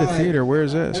 Fonda Theater. Where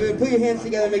is this? Put your hands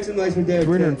together and make some noise for Derek.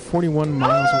 341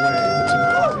 miles away. That's in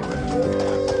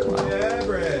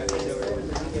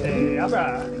Hollywood.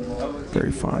 Wow.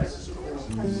 Very fun.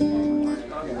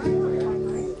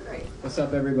 What's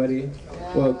up, everybody?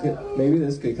 Well, maybe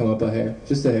this could come up a hair.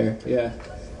 Just a hair. Yeah.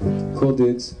 Cool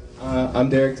dudes. I'm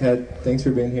Derek Ted. Thanks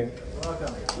for being here.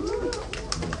 Welcome.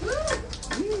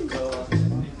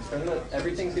 So,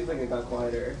 everything seems like it got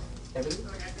quieter. Everything?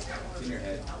 In your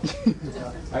head.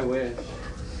 I wish.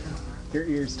 Your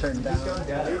ears turned down.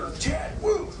 Chad,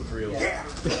 woo! For real. Yeah!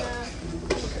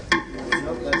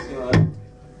 Nope, that's too loud.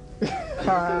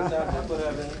 What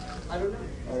happened? I don't know.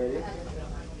 Already?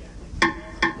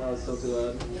 No, it's still too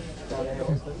loud.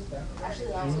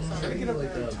 Actually, I also Should we get up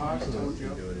there and talk? Don't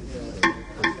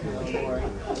worry.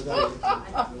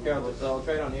 Here, I'll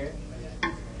try it on here.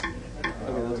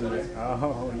 Okay, that's better.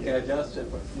 Oh, yeah. Okay, adjust if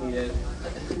needed.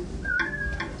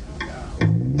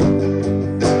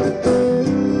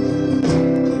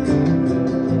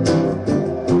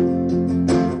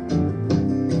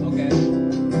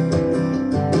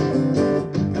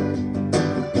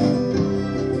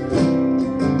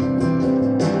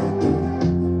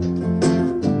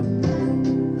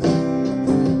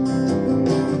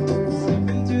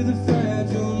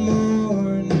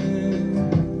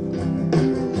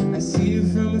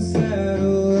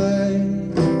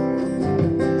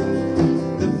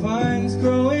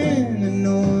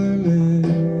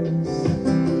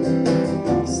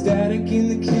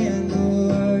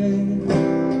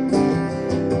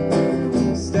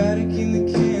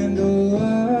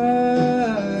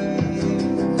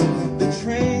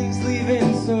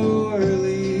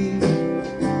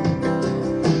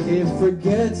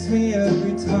 Forgets me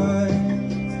every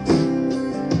time.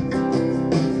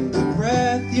 The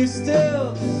breath you're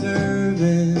still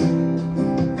deserving.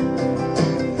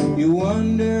 You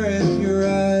wonder if you're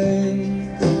right.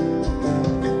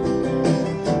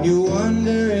 You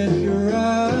wonder if you're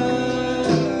right.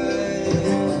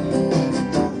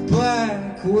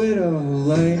 Black widow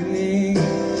lightning.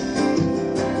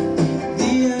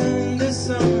 The end of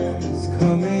summer's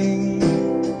coming.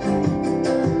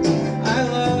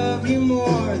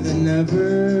 More than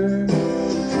ever,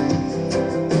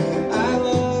 I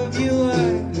love you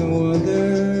like no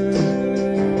other.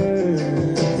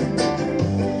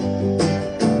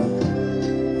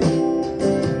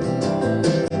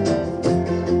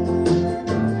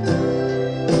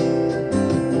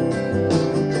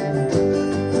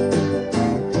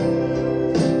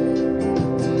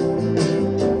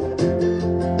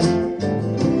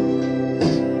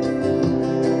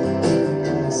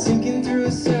 Sinking through a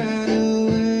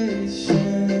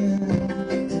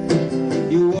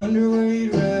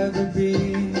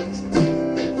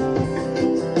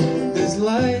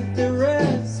light that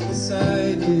rests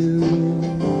beside you.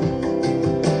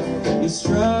 You're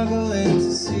struggling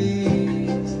to see.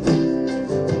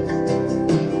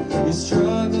 You're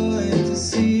struggling to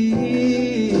see.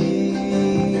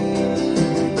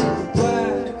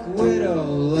 Black widow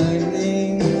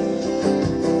lightning.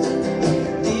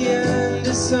 The end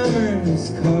of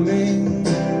summer's coming.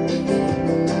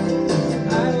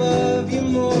 I love you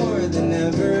more than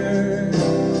ever.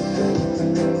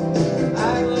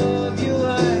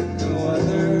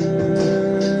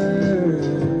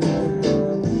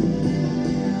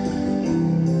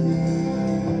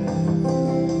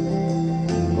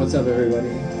 What's up, everybody?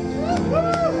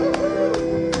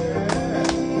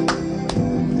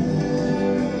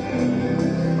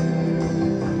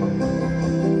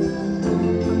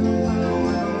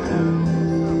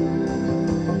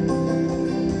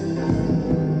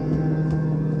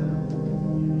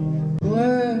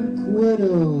 Black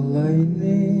widow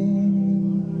lightning.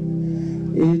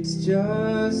 It's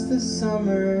just the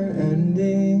summer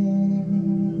ending.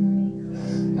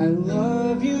 I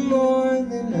love you more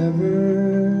than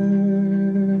ever.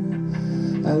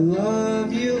 I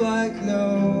love you like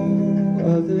no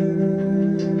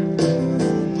other.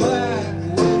 Black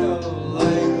widow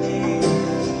lightning.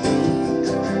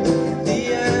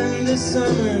 The end of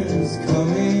summer's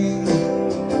coming.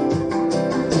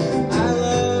 I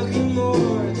love you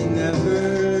more than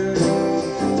ever.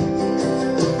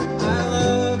 I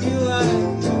love you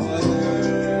like no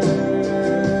other.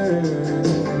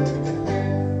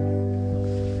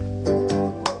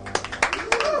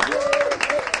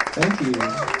 Thank you.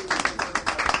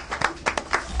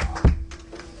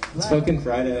 It's fucking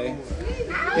Friday.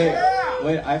 Hey,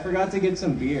 wait, I forgot to get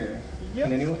some beer.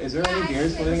 Can anyone, is there any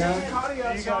beers floating out?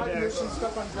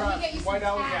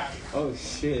 Oh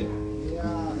shit.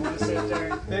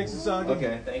 Thanks, son.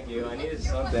 Okay, thank you. I needed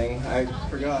something. I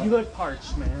forgot. You look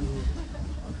parched, man.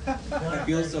 I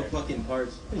feel so fucking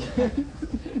parched.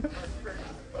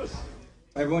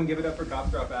 Everyone give it up for Cough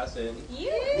Drop Acid.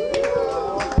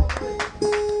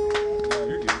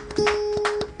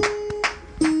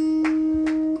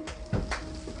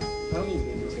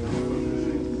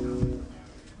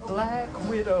 Black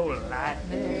Widow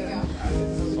Lightning.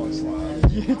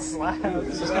 It's loud.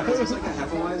 Is this like a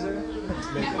Hefeweizer?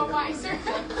 Hefeweizer.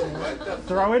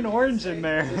 Throw an orange in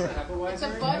there. It's a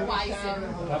Budweiser.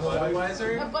 A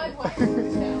Budweiser? A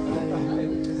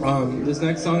Budweiser. This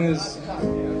next song is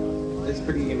It's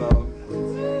pretty emo.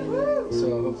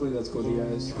 So hopefully that's cool to you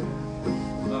guys.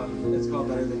 It's called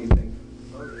Better Than You Think.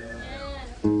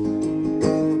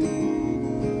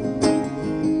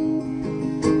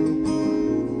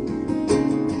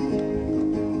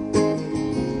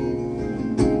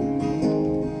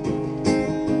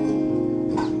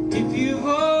 If you've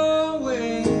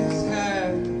always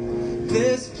had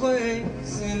this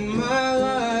place in my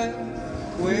life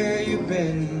where you've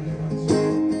been,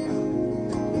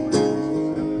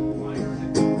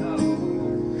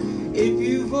 if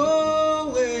you've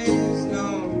always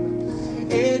known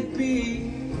it'd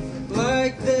be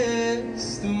like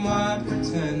this, then why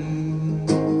pretend?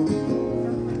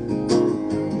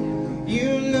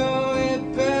 You know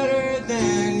it better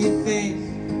than you think.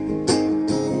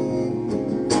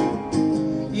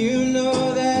 You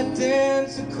know that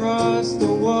dance across the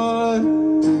water.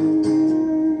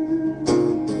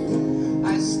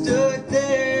 I stood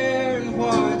there and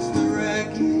watched the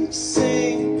wreckage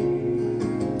sink.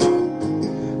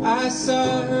 I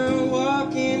saw her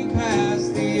walking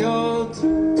past the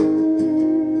altar.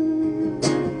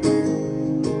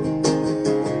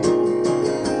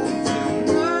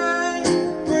 Night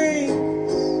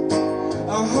brings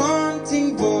a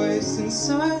haunting voice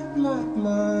inside my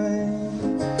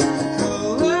mind,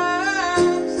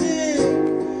 collapsing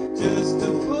just to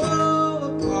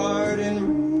pull apart and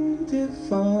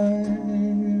redefine.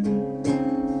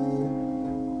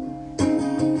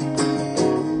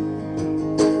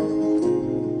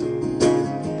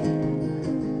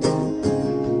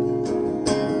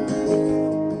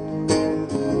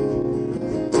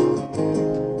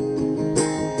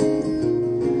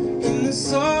 In the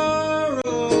sorrow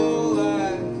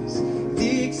lies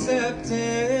the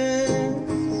acceptance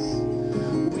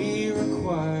we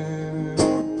require.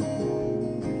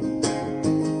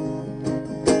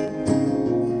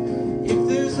 If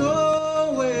there's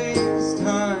always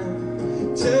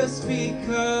time to speak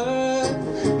up,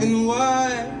 then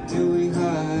why do we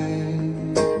hide?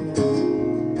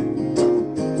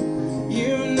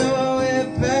 You know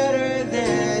it better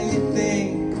than you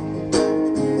think.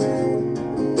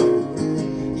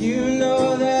 You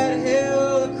know that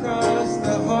hill across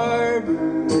the harbor.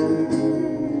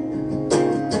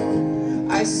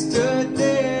 I stood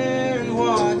there and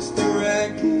watched the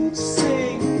wreckage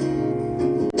sink.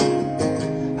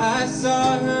 I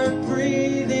saw her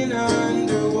breathing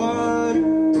underwater.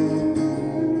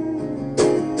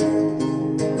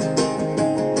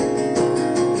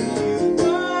 You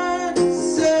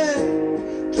once said,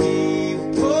 keep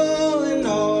pulling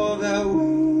all that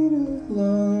weight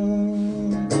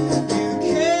alone. You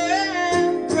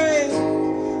can't break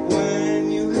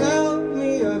when you help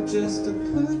me up just to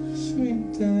push me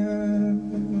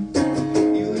down.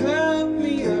 You help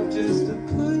me up just to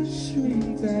push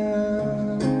me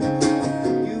down.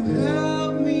 You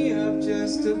help me up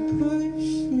just to push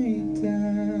me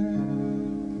down.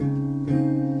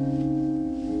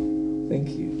 Thank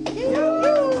you.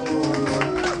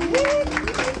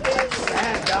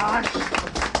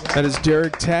 That is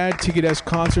Derek Tad, TKS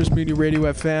Concerts, MutinyRadio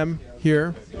FM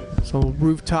here. So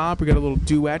rooftop, we got a little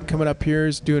duet coming up here.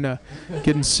 He's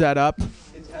getting set up.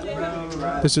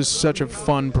 This is such a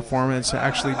fun performance to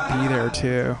actually be there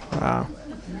too. Wow.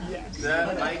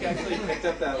 That Mike actually picked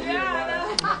up that weird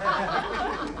laugh.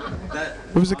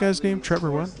 What was the guy's name?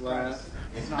 Trevor what?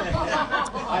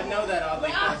 I know that oddly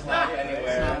laugh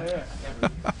anywhere.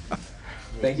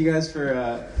 Thank you guys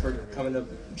for coming to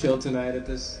chill tonight at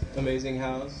this amazing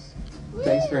house.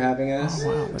 Thanks for having us. Oh,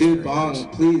 wow, Dude, bong,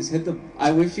 please hit the...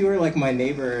 I wish you were like my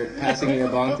neighbor passing me a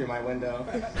bong through my window.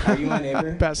 Are you my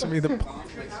neighbor? Passing me the bong.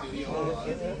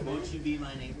 Won't you be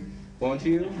my neighbor? Won't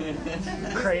you?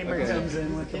 Kramer comes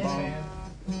in with the ball.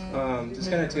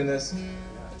 Just gonna tune this.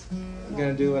 I'm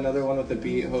gonna do another one with the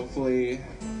beat. Hopefully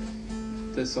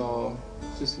this all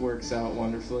just works out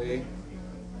wonderfully.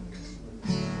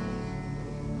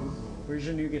 Where's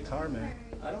your new guitar, man?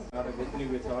 I don't got a new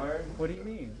guitar. What do you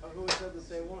mean? I've always had the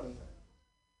same one.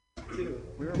 Two.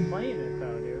 We were playing it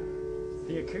though, dude.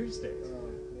 The acoustics.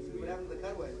 What happened to the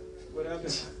cutaway? What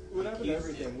happened? What happened to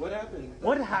everything? What happened?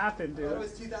 What happened, dude? It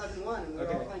was 2001 and we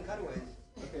were all playing cutaways.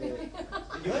 Okay.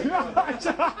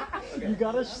 You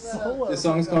got a solo. The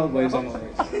song's called Waves on the Lake.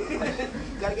 You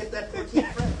gotta get that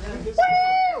 14th fret.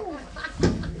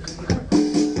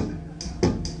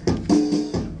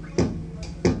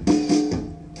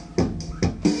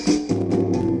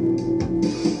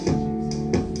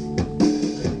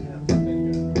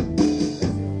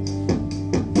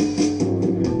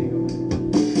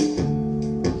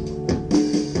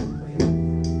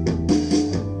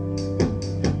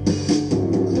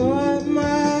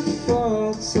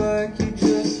 Like you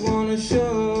just wanna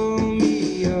show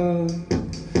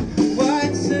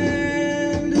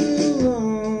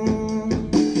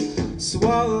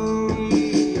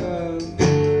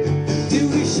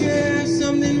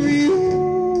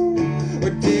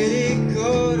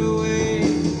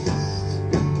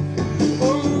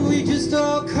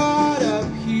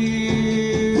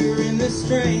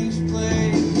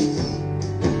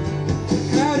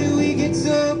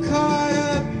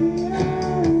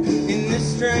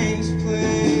strange place.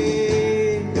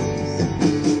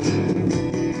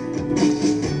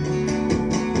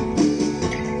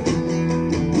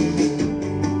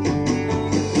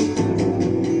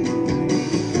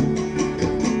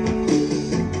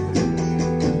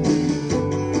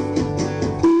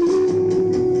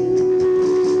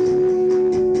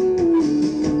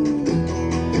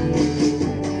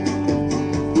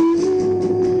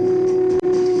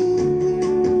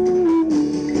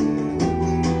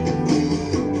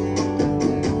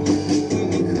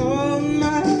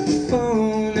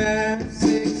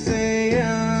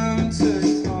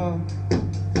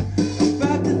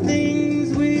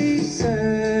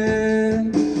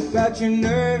 Your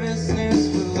nervousness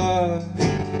for love.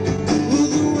 Will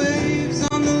the waves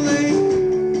on the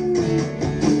lake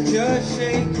just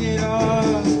shake it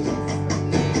off?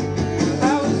 I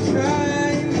was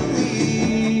trying to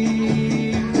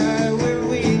leave right where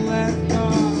we left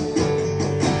off.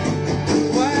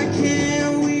 Why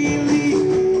can't we leave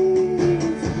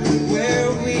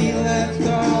where we left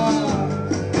off?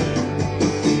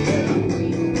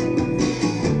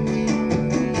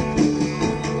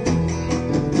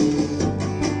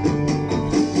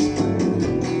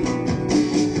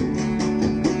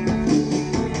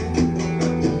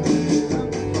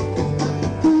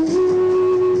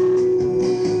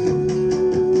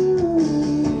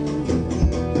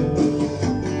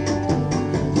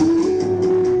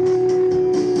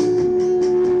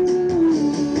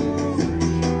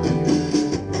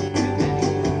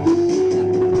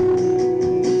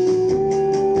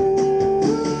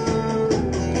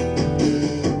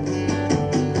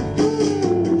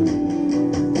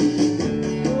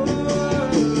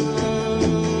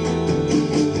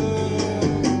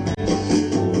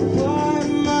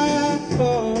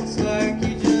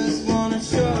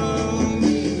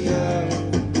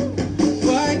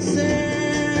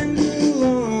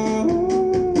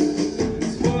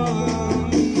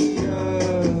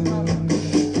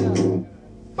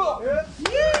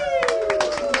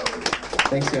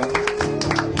 Thanks, y'all.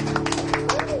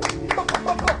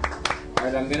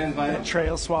 Alright, I'm gonna invite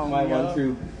trail swallowing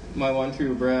my one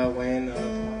true bro, Wayne.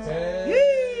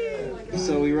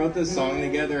 So we wrote this song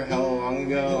together hella long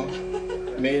ago,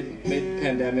 mid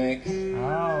pandemic.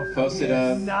 Posted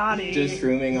up, just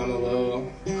shrooming on the low,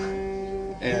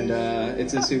 and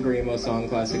it's a super emo song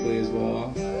classically as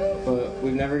well. But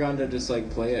we've never gone to just like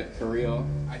play it for real.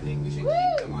 I think we should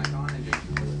keep the mic on and just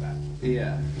record that.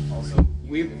 Yeah. Also,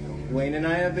 Wayne and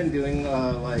I have been doing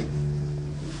like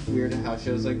weird house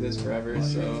shows like this forever,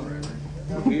 so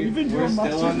we're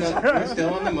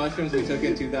still on the mushrooms we took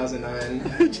in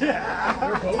 2009. Yeah. They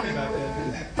were potent back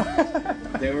then.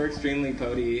 They were extremely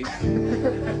potent. They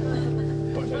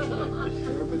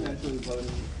were potentially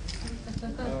potent.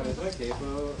 Is my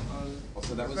capo on?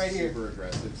 Also, that was right super here.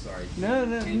 aggressive. Sorry.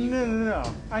 No.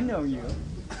 I know you.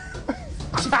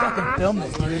 She fucking filmed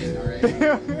this,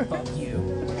 dude. Fuck you.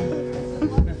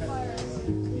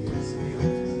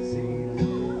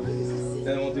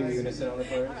 Then we'll do unison on the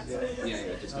chorus. Yeah,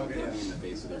 just don't hit me in the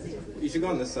face with it. You should go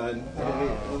on this side.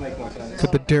 It'll make more sense.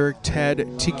 At the Derek Ted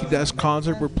Tiki Desk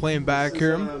concert, we're playing back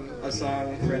here. A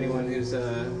song for anyone who's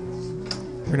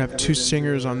We're gonna have two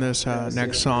singers on this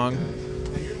next song.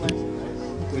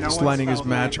 This lighting is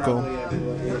magical.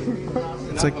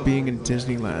 It's like being in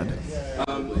Disneyland.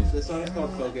 This song is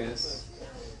called Focus.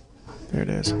 There it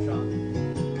is.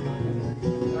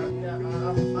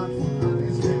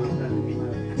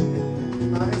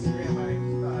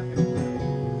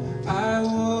 I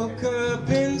woke up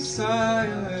in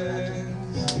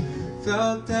silence,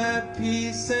 felt at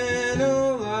peace and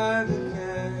alive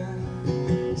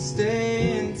again.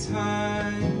 Stay in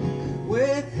time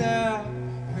without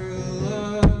her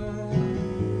love.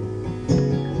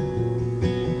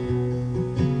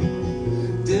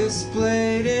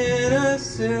 Displayed in a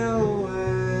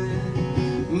silhouette,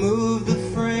 move the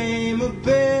frame a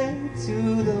bit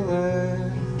to the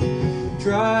left,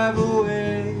 drive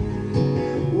away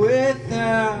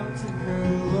without her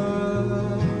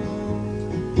love.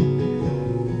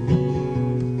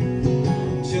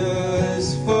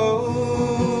 Just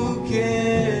focus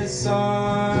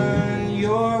on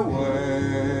your word.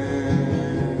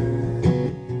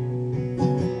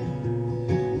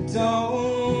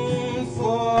 Don't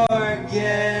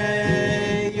forget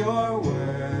your word.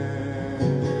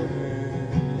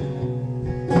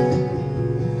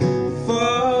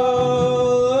 Follow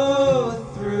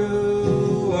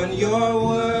through on your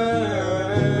word.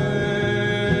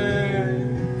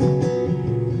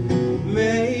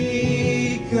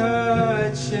 Make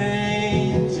a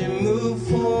change and move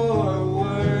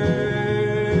forward.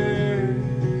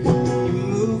 You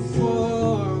move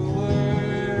forward.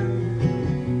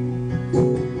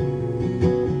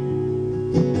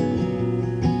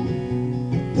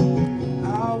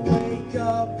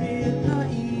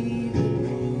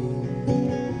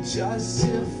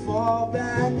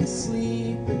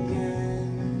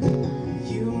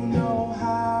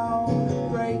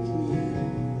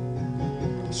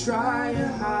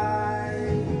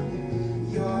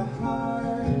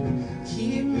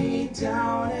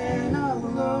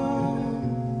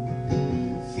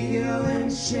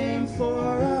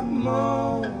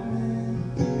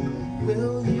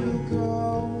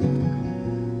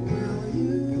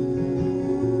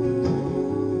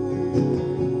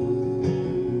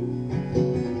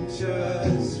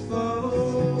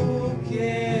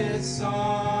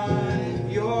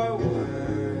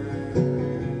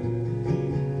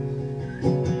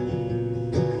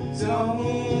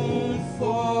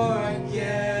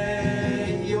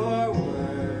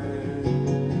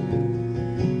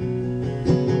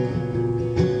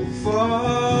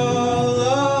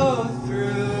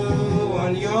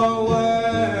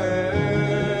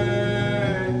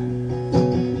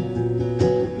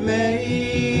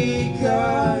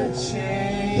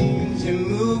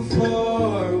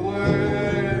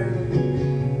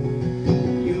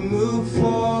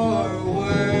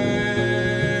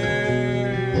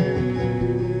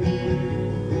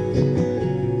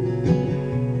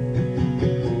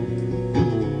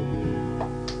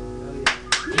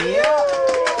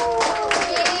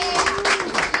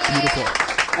 Beautiful.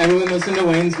 Everyone listen to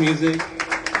Wayne's music.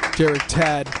 Derek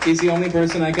Tad. He's the only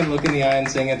person I can look in the eye and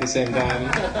sing at the same time.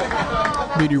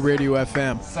 MutinyRadio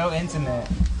FM. So intimate.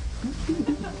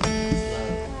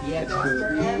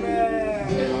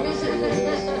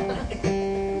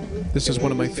 This is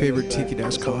one of my favorite Tiki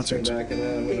Desk concerts. Back and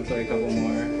then I'm gonna play a couple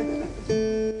more.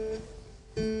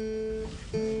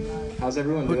 How's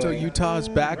everyone doing? Hotel Utah is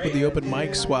back with the open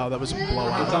mics. Wow, that was a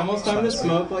blowout. It's almost time to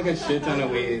smoke like a shit ton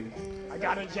of weed. I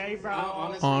got a J,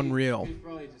 bro. Unreal.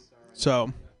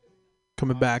 So,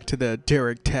 coming back to the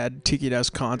Derek Ted Tiki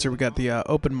Desk concert, we got the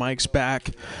open mics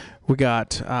back. We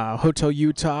got Hotel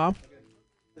Utah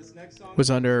was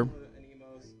under,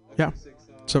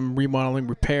 some remodeling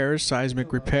repairs,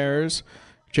 seismic repairs,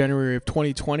 January of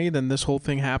 2020. Then this whole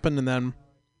thing happened, and then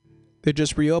they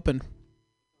just reopened.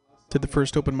 Did the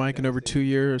first open mic in over 2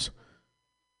 years.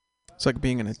 It's like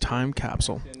being in a time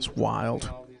capsule. It's wild.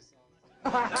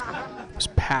 It's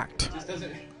packed.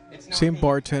 Same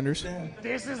bartenders.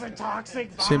 This is a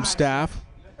toxic vibe. Same staff.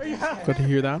 Good to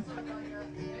hear that.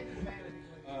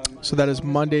 So that is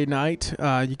Monday night.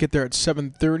 You get there at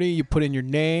 7:30. You put in your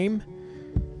name.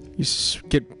 You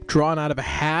get drawn out of a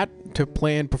hat to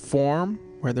play and perform,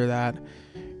 whether that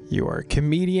you are a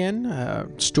comedian,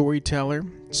 storyteller,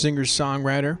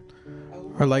 singer-songwriter,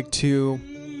 or like to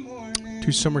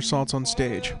do somersaults on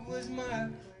stage.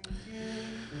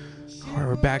 All right,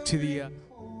 we're back to the...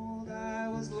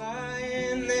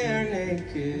 There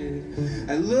naked.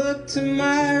 I looked to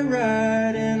my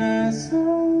right and I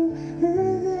saw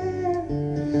her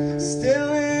there,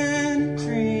 still in a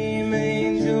dream,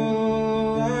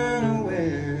 angel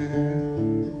unaware.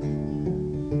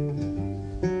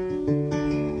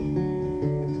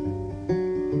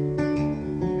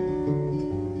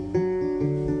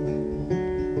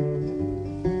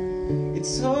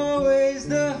 It's always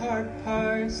the hard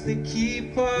parts that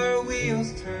keep our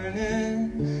wheels turning.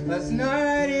 Last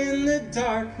night in the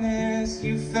darkness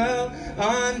you felt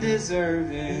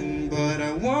undeserving, but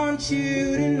I want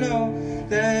you to know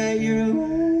that your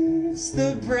life's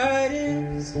the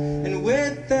brightest, and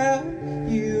without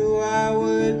you I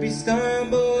would be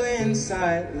stumbling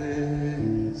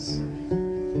sightless.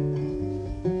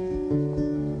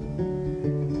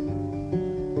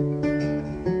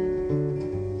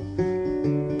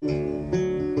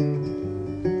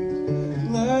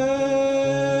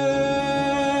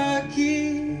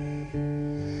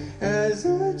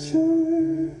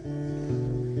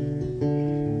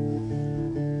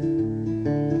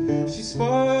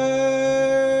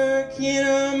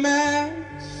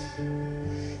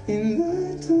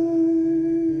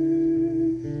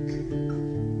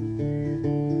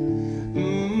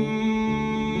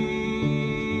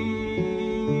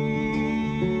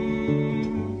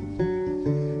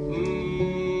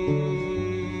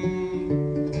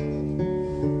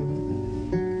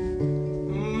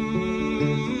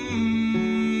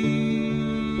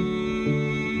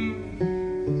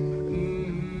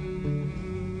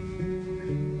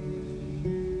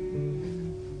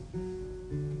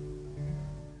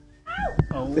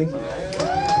 Thank you.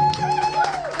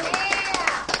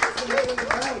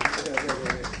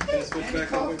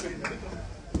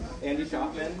 Andy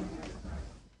Shopman.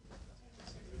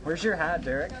 Where's your hat,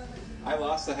 Derek? I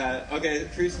lost the hat. Okay,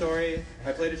 true story.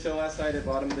 I played a show last night at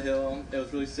Bottom of the Hill. It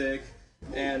was really sick.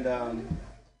 And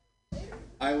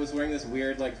I was wearing this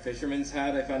weird, like, fisherman's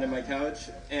hat I found in my couch.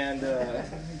 And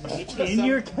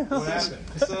your couch?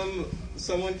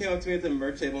 Someone came up to me at the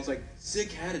merch table and was like,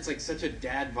 sick hat, it's like such a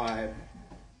dad vibe.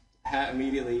 Hat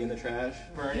immediately in the trash.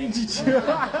 Burning. For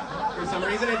some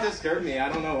reason it disturbed me. I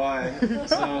don't know why.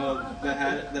 So the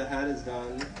hat is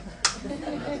done.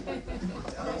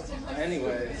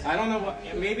 Anyway, I don't know what.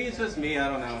 Maybe it's just me. I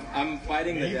don't know. I'm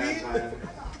fighting the dad vibe.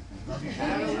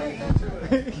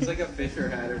 It's like a Fisher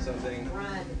hat or something.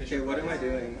 Okay, what am I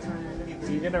doing?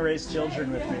 You're gonna raise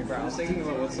children with me, bro. I was thinking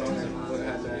about what song I would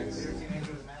have next.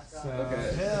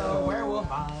 Okay.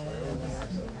 Werewolf.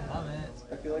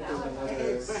 I feel like there's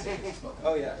another.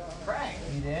 Oh yeah. Frank.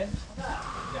 You did?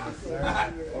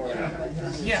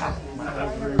 Yeah.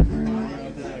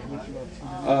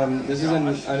 This is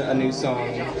a new song.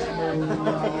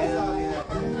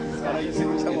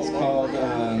 It's called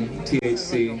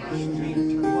THC.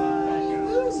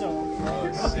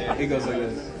 It goes like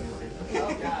this.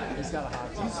 He's got a hot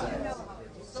t-shirt.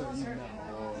 So you know.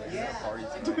 Party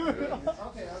tonight.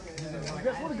 You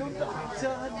guys want to go to the hot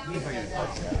tub?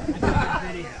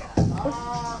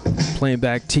 Playing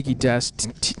back Tiki Desk,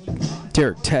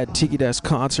 Derek Ted Tiki Desk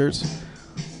concerts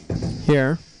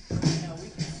here.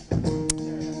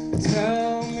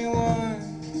 Tell me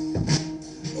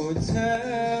once, or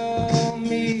tell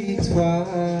me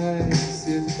twice,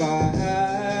 if If I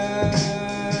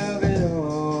have it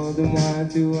all, then why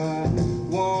do I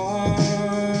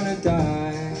wanna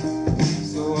die?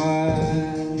 So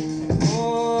I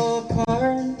pull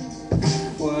apart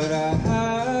what I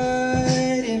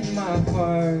hide in my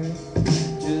heart,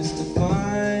 just to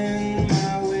find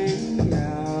my way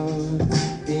out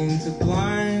into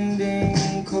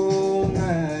blinding cold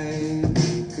night.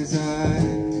 'Cause I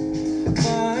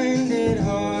find it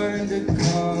hard to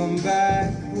come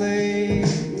back lately.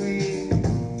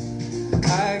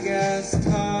 I guess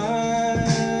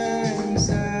times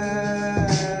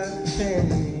have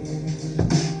changed.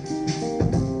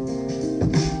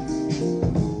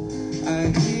 I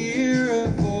hear a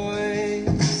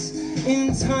voice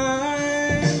in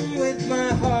time with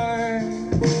my heart.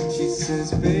 She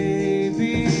says,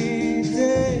 baby,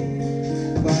 day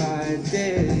by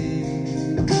day,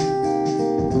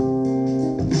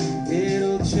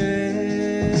 it'll change.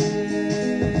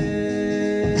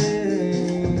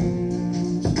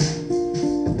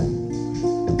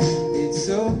 It's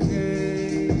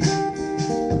okay.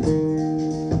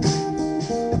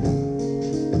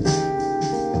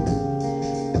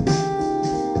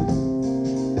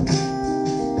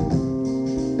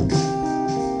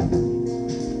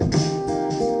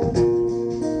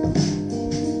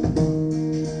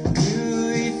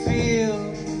 Do you feel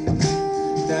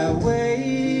that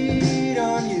weight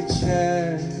on your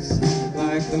chest,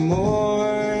 like the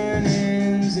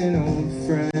mornings an old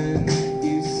friend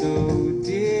you so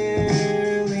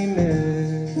dearly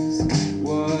miss?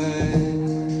 What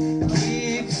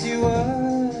keeps you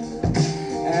up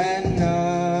at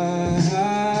night?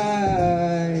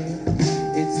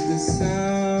 It's the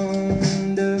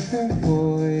sound of her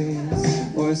voice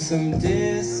or some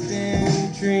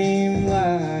distant dream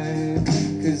light.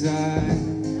 'Cause I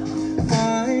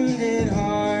find it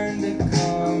hard to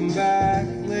come back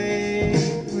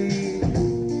lately.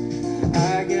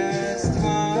 I guess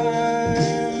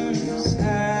times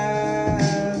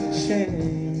have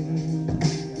changed.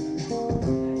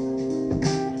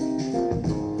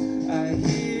 I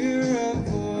hear a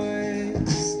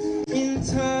voice in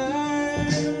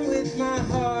time with my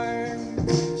heart.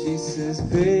 She says,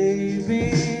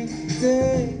 baby,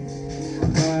 day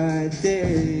by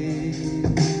day,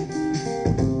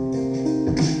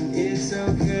 it's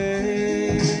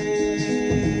okay.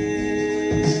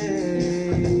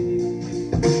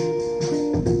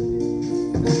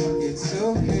 It's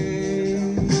okay.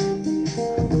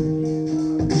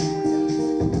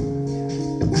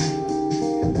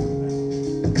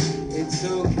 It's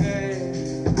okay.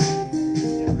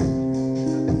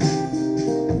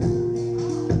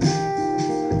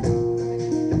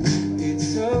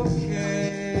 It's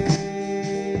okay.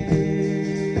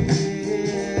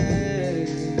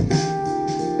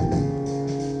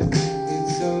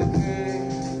 It's okay.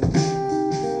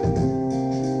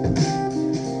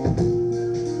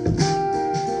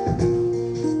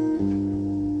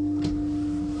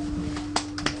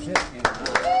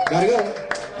 Gotta go.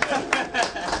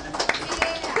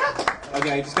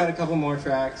 Okay, I just got a couple more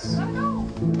tracks.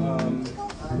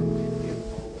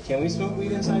 Can we smoke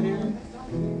weed inside here?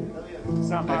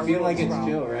 I feel like it's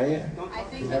chill, right?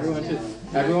 Everyone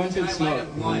should smoke.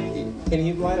 Can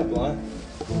you light a blunt?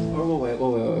 Or we'll wait.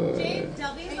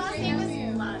 JW's last name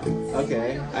is Lutz.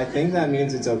 Okay, I think that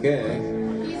means it's okay.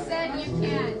 He said you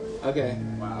can. Okay.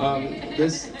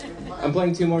 I'm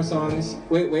playing two more songs.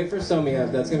 Wait for Sew Me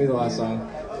Up. That's gonna be the last song.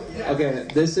 Okay,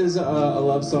 this is a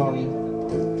love song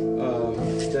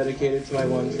dedicated to my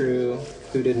one true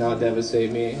who did not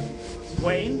devastate me.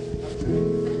 Wayne?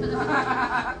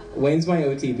 Wayne's my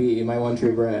OTB, my one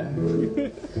true brat.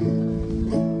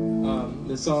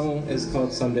 This song is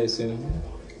called Someday Soon.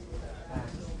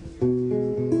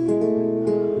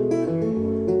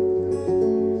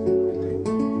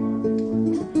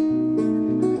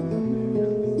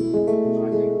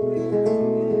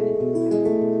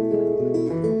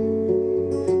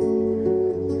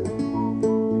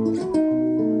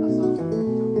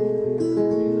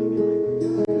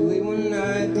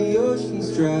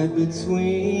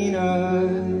 Between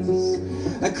us,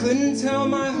 I couldn't tell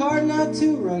my heart not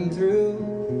to run through.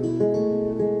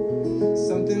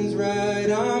 Something's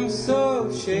right, I'm so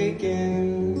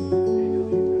shaken.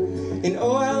 And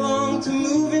oh, I long to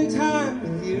move in time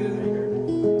with you.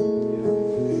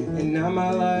 And now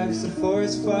my life's a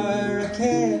forest fire I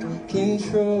can't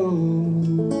control.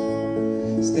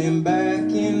 Stand back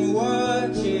and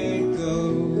watch it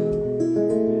go.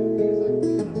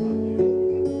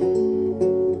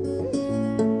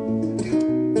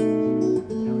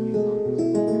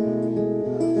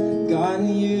 Gotten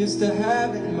used to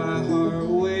having my heart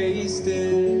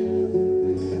wasted,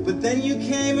 but Then you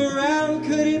came around,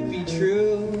 could it be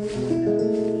true?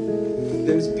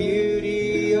 There's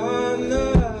beauty on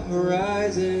the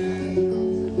horizon.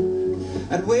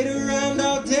 I'd wait around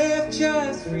all day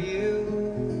just for you.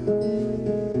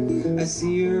 I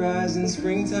see your eyes in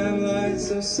springtime light,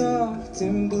 so soft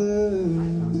and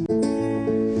blue.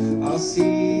 I'll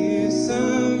see you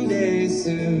someday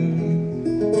soon.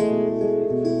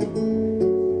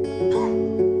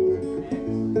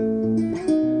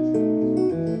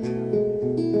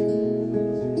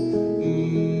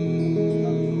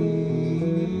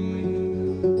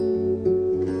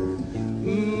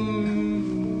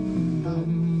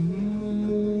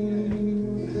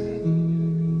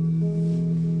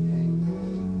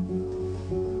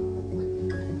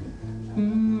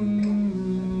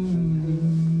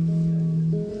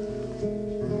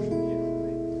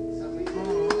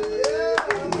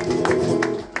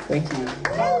 Thank you.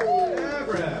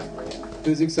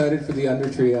 Who's excited for the Under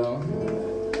Trio?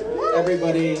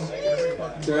 Everybody,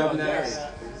 they're up next.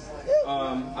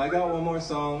 I got one more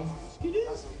song.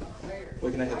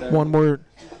 Wait, can I hit that? One more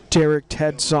Derek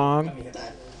Ted song.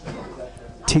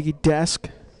 Tiki Desk.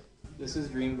 This is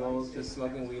Dream Goals, just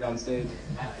smoking weed on stage.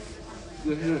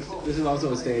 This is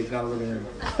also a stage, not a living room.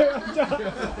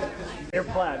 You're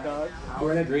plaid, dog.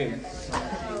 We're in a dream.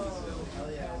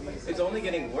 It's only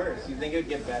getting worse. You think it would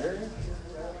get better?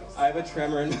 I have a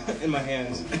tremor in my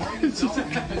hands.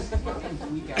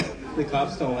 The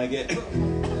cops don't like it.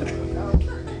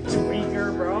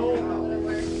 Tweaker, bro.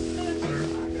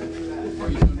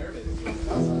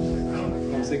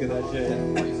 I'm sick of that shit.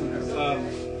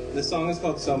 The song is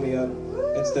called Sew Me Up.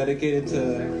 It's dedicated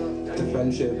to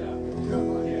friendship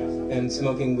and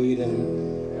smoking weed and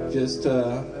just,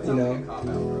 you know.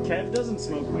 Kev doesn't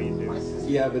smoke weed, dude.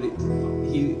 Yeah, but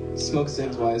he smokes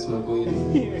cigs while I smoke weed.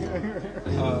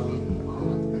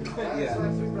 Yeah,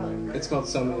 it's called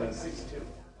Sew Me Up.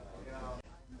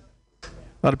 A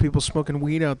lot of people smoking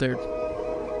weed out there.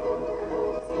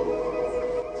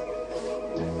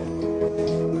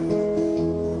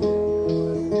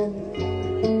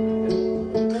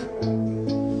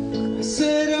 I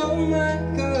said, oh my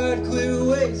God, quit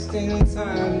wasting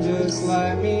time, just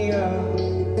light me up.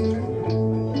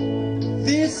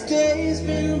 This day's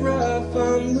been rough,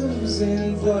 I'm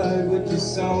losing blood, would you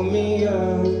sew me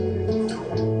up?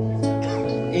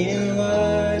 In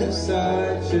light of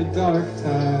such a dark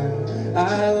time,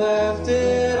 I laughed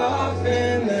it off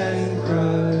and then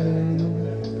cried.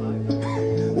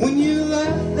 When you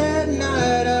left that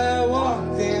night, I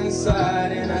walked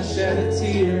inside and I shed a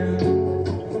tear.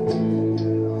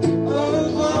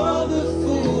 Of all the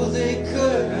fools it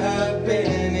could have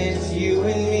been, it's you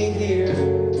and me here.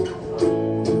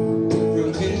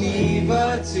 From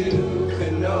Geneva to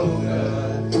Canoga,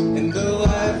 and the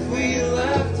life we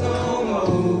left home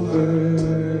over.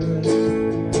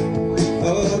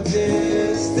 Oh,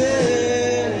 distance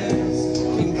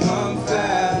can come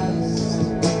fast,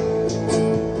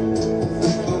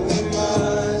 but we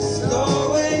must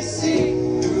always see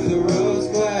through the rose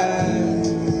glass.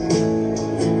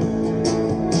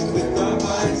 With our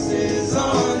vices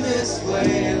on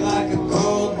display like a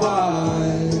gold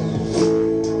watch,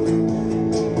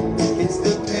 it's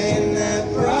the pain that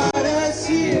brought us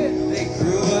here. They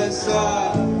grew us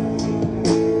up.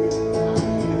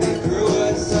 They grew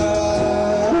us up.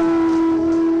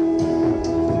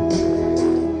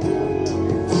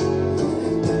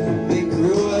 They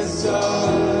grew us up.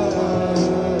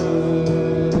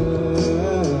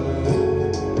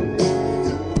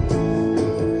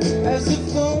 As the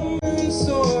full moon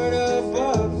soared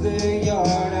above the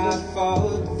yard, I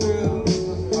followed through.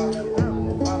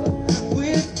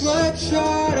 With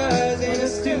bloodshot eyes and a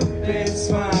stupid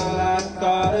smile, I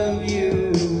thought of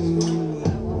you.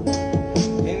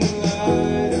 In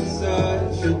light of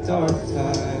such a dark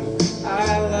time,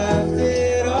 I laughed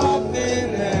it off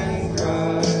and then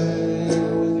cried.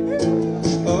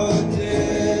 Oh,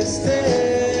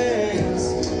 distance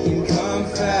can come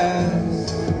fast,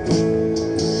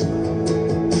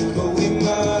 but we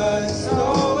must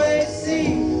always see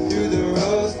through the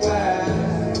rose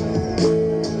glass.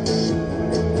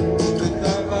 With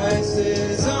our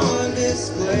vices on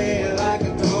display like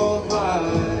a gold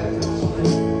watch,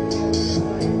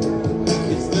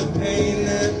 it's the pain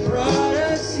that brought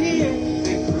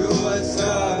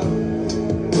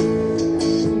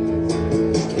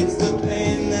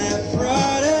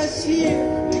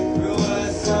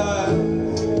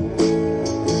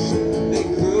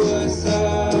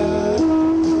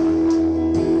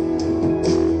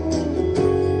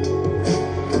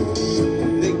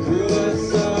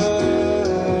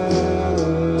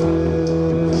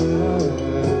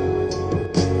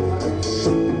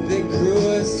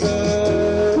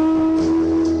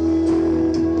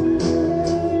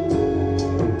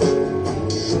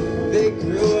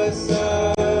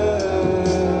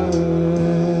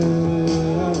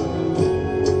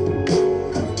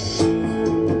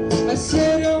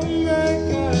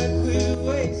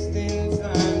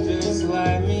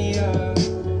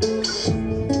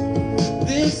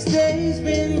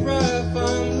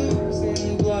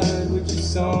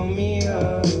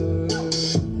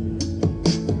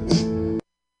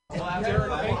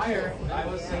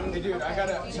Hey, dude, I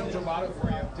got some gelato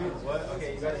for you. Dude, what?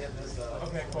 Okay, you gotta hit this stuff.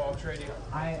 Okay, cool. I'll trade you.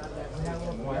 We have a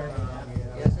little choir.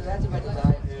 Yeah, so that's my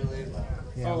design, really.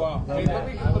 Oh, wow. Hey, let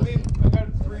me, I got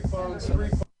 3 phones.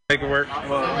 Make it work.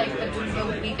 Well,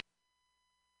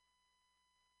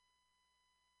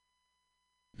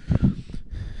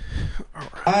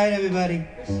 All right, everybody.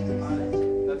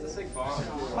 That's a sick bomb.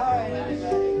 All right,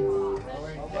 everybody.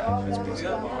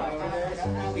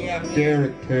 We have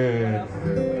Derek Ted.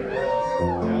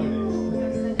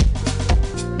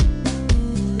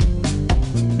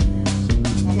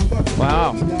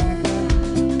 wow.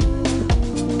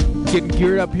 Getting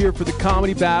geared up here for the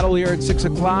comedy battle here at 6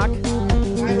 o'clock.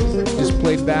 Just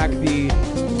played back the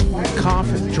Cough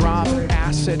Drop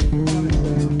Acid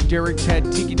Derek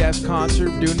Ted Tiki Desk concert.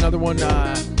 Doing another one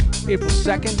April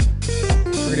 2nd.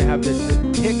 We're going to have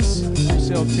the ticks,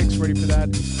 sale ticks ready for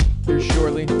that here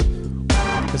shortly.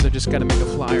 Because I just got to make a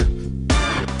flyer.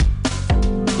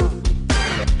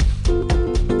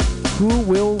 Who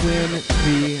will win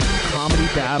the comedy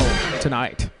battle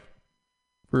tonight?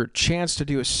 For a chance to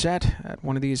do a set at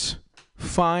one of these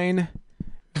fine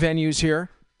venues here.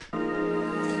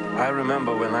 I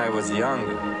remember when I was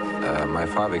young, my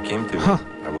father came to me. Huh.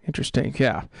 Interesting,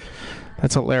 yeah.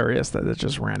 That's hilarious that it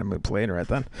just randomly played right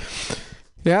then.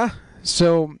 Yeah,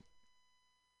 so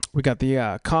we got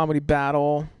the comedy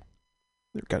battle.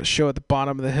 We've got a show at the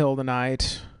bottom of the hill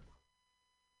tonight.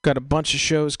 Got a bunch of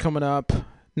shows coming up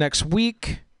next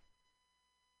week.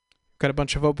 Got a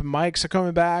bunch of open mics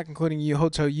coming back, including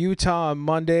Hotel Utah on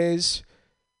Mondays.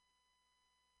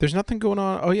 There's nothing going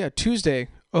on. Oh, yeah, Tuesday,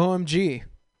 OMG.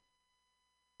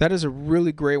 That is a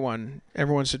really great one.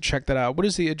 Everyone should check that out. What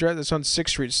is the address? It's on 6th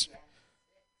Street.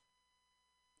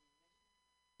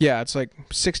 Yeah, it's like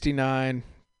 69,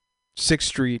 6th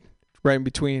Street, right in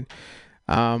between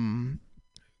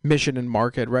Mission and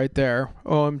Market, right there.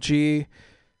 OMG.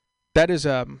 That is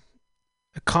a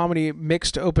comedy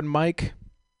mixed open mic.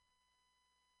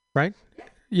 Right?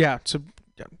 Yeah. So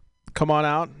come on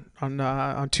out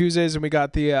on Tuesdays, and we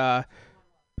got the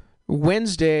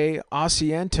Wednesday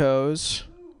Asientos,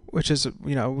 which is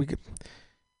we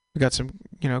got some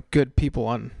good people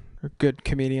on, or good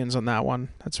comedians on that one.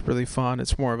 That's really fun.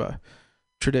 It's more of a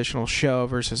traditional show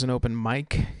versus an open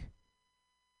mic.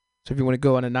 So if you want to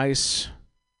go on a nice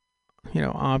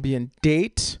ambient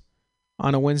date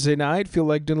on a Wednesday night, feel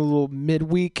like doing a little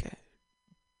midweek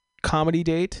comedy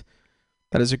date,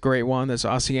 that is a great one. That's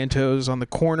Asientos on the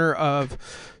corner of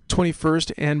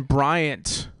 21st and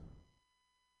Bryant.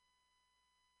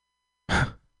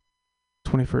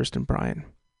 21st and Bryant.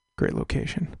 Great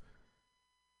location.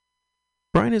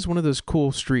 Bryant is one of those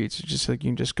cool streets. It's just like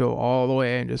you can just go all the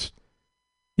way and just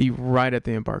be right at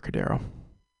the Embarcadero.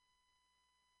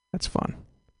 That's fun.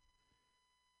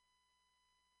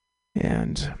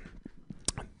 And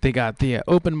they got the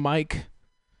open mic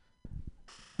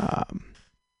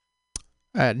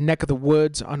at Neck of the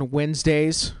Woods on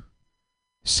Wednesdays.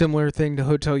 Similar thing to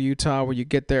Hotel Utah, where you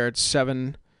get there at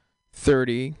 7:30.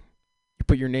 You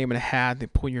put your name in a hat. They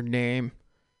pull your name.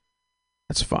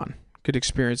 That's fun. Good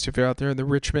experience if you're out there in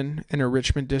the inner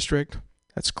Richmond district.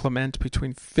 That's Clement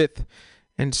between 5th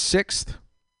and 6th.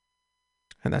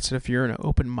 And that's if you're in an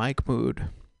open mic mood.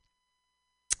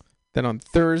 Then on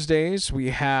Thursdays, we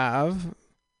have,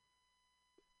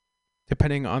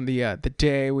 depending on the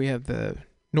day, we have the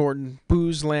Norton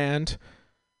Booze Land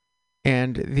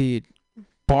and the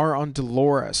Bar on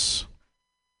Dolores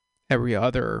every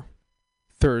other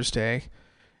Thursday.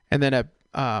 And then if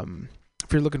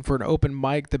you're looking for an open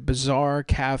mic, the Bazaar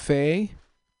Cafe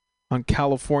on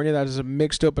California, that is a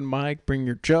mixed open mic. Bring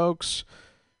your jokes,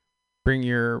 bring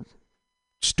your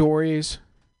stories,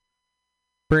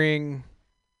 bring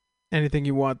anything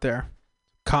you want there.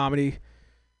 Comedy.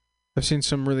 I've seen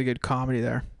some really good comedy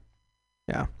there.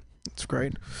 Yeah, that's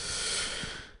great.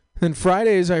 Then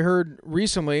Fridays, I heard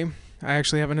recently, I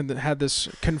actually haven't had this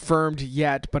confirmed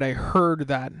yet, but I heard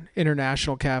that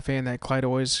International Cafe and that Clyde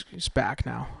Always is back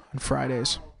now on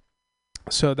Fridays.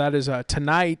 So that is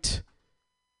tonight.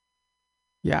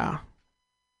 Yeah.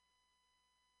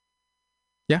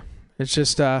 Yeah, it's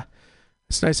just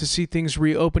it's nice to see things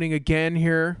reopening again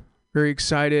here. Very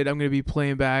excited. I'm going to be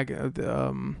playing back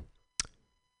one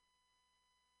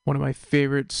of my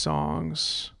favorite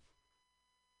songs.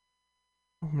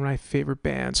 One of my favorite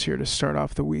bands here to start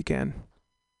off the weekend.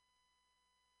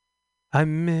 I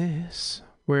miss,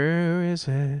 where is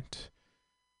it?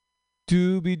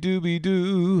 Doobie doobie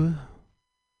doo.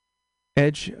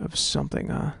 Edge of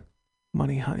something,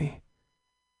 Money Honey.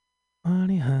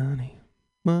 Money Honey.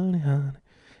 Money Honey.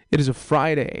 It is a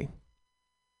Friday.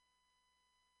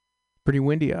 Pretty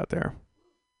windy out there.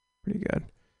 Pretty good.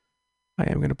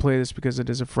 I am going to play this because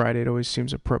it is a Friday. It always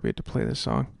seems appropriate to play this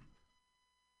song.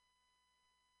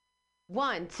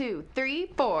 1, 2, 3,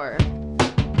 4.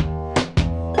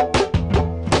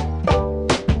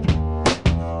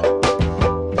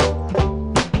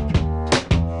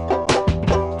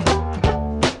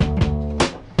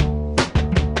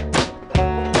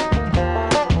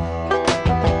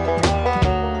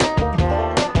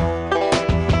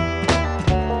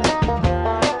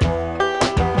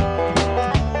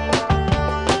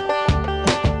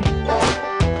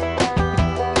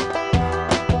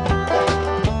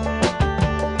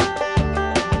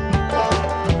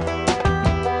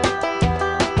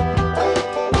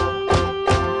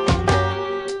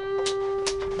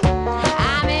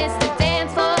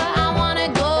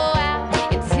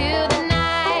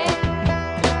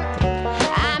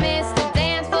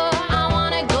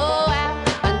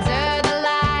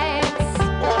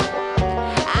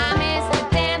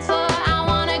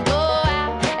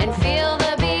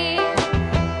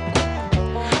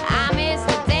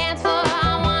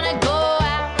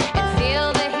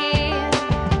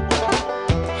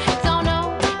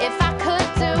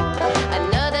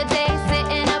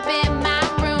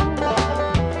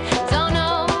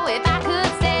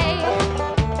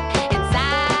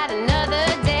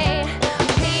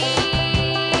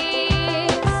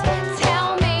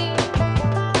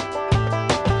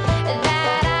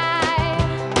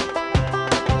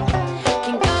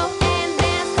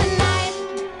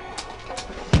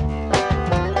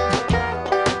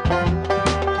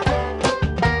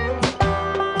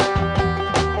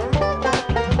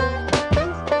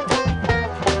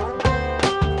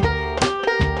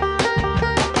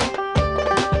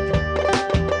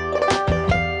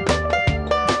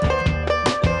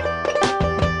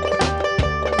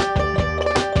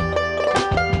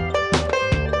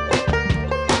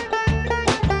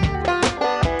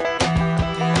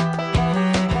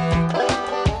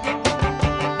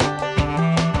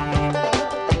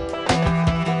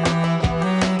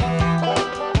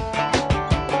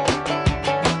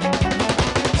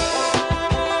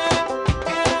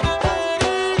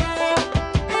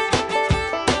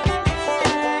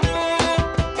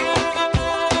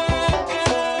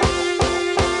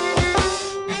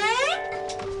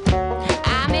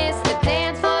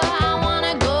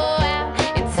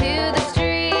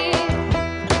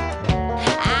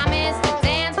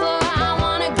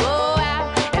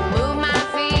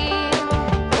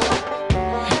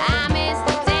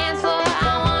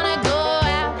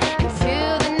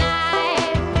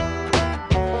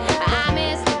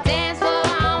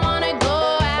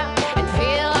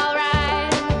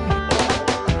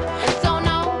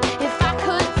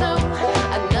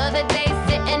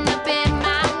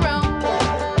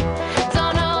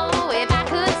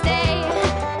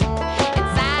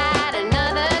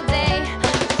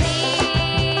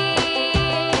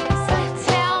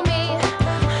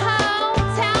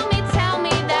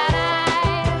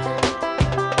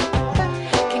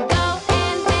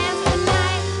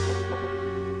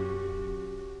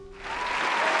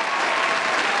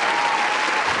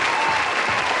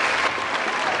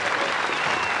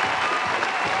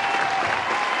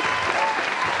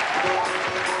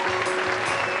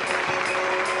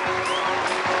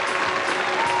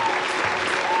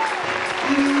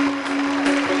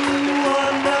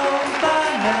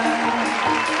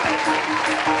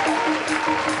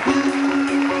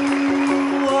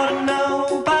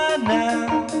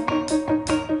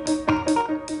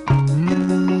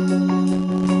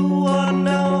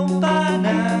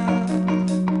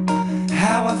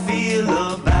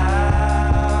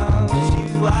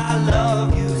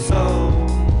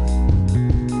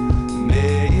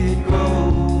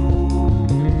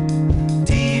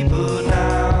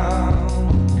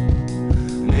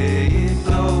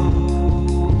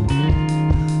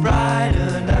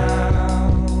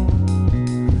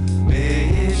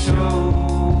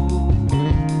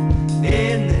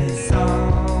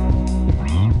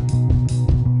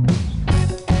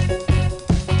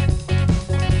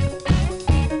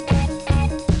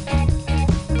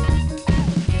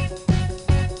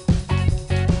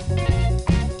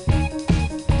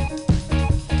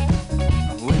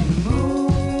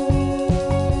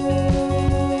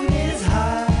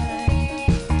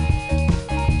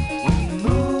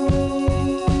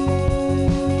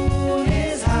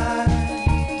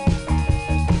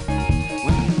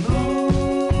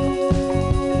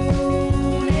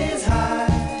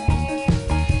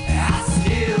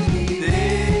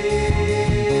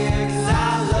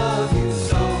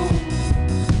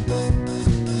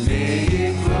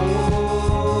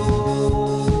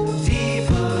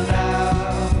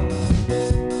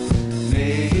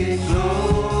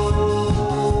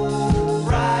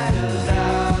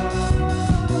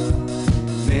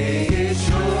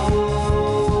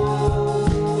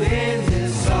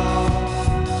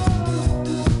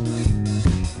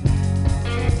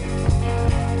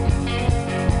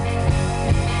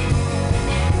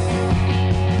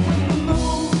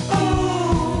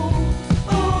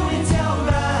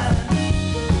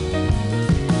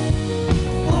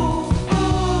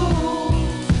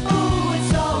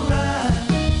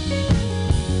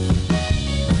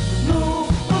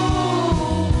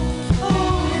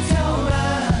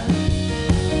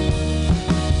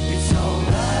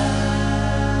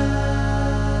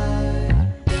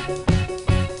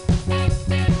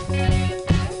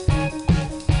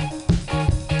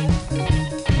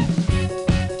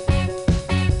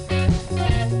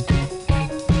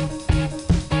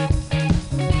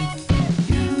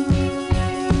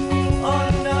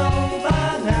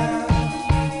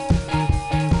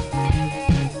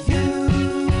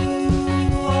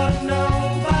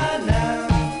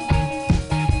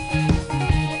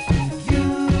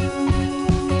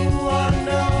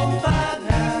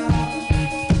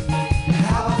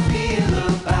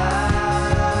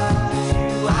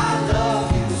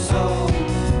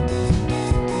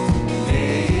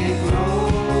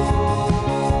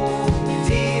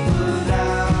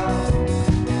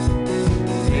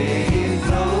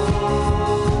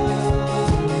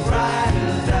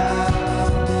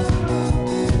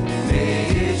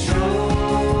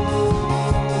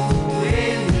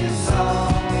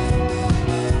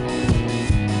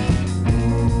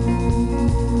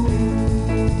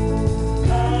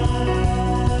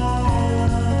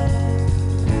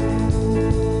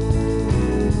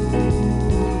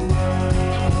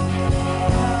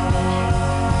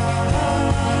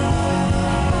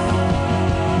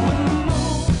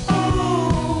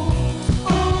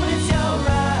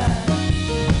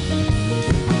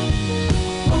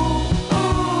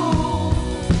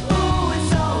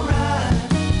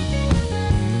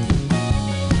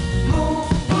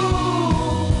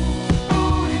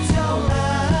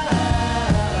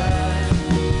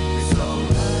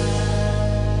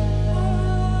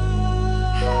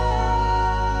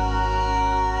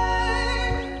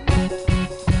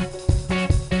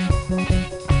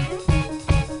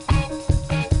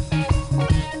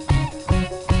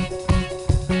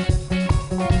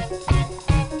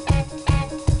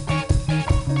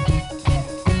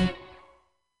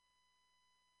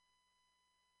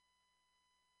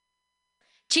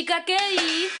 Chica, ¿qué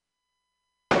di?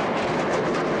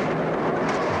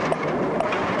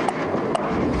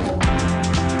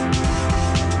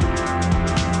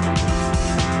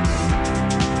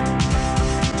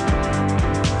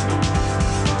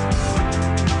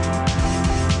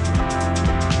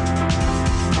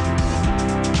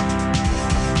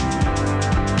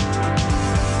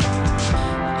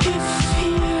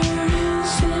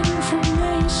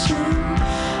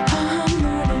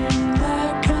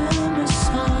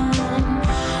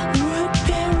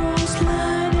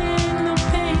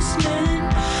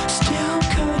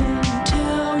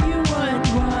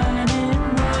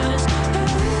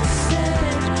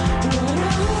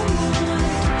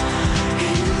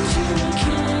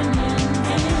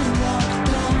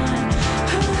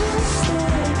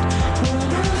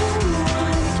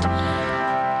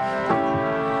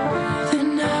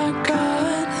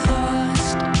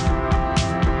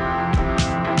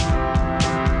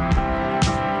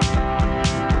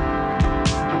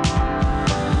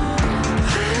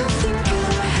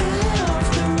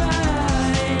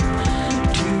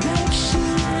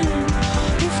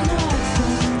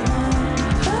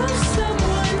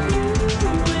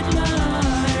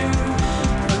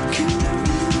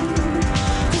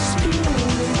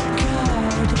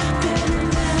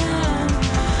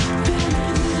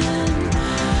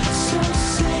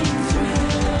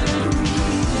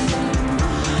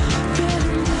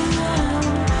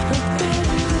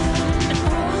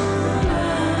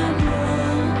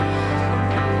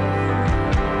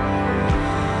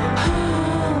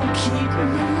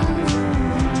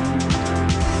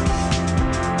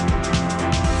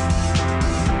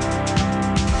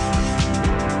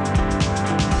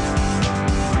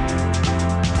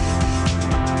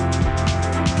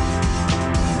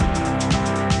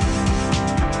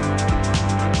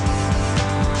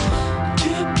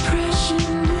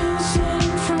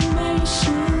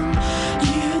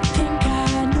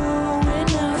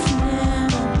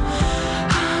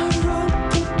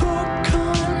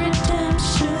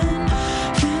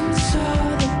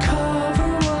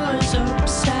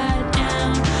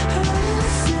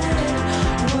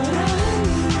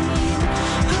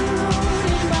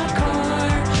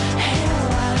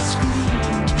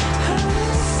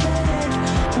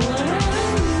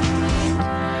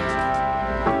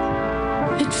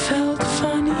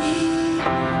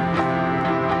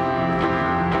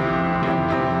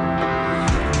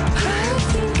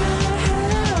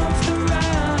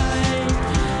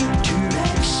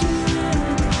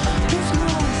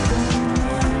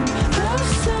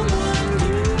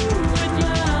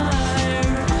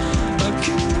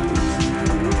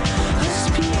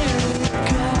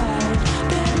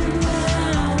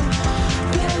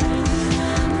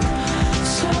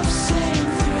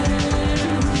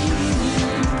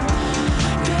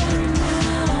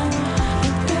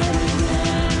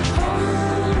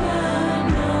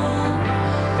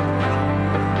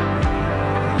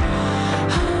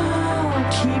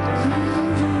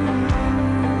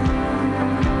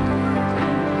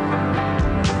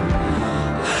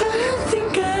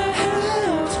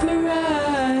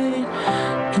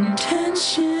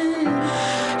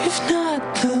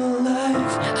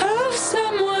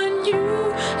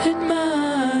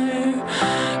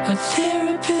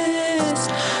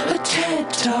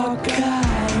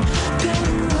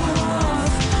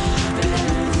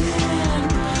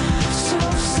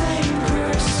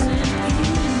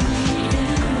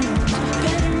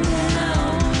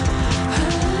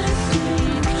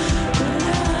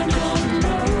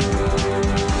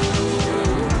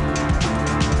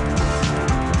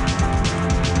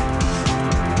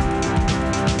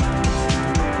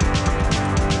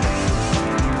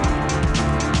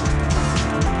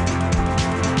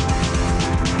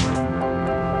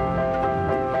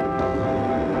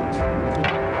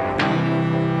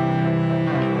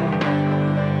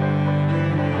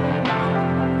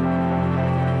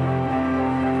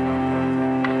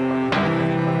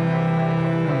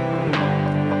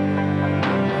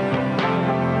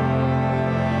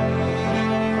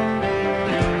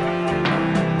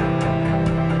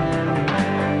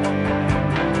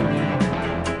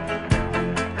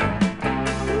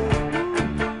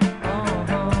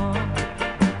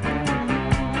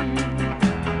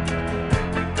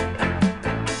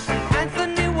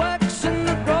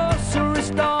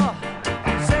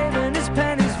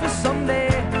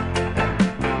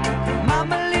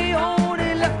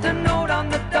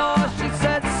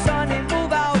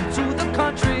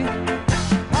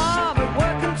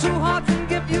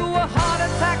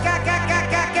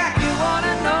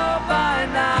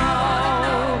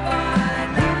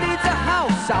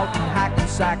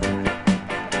 sack.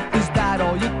 Is that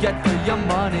all you get for your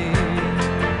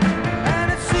money?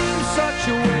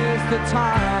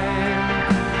 time.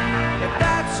 If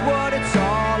that's what it's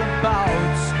all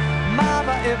about,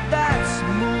 Mama, if that's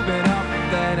moving up,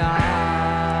 then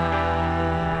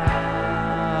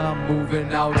I'm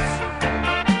moving out.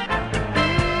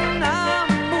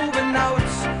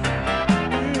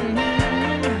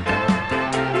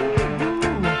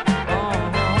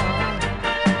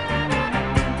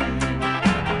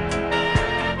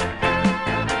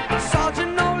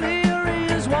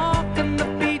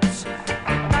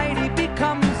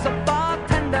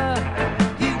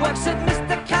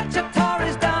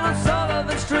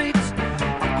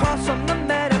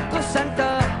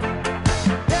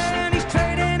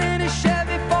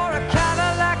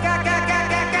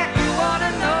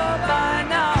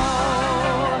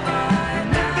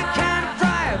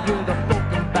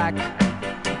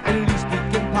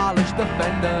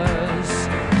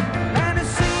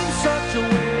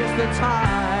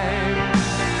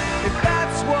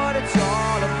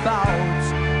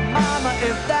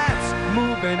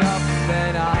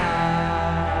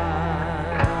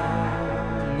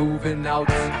 Moving out.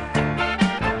 I'm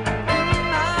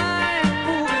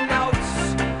moving out.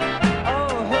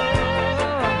 Oh,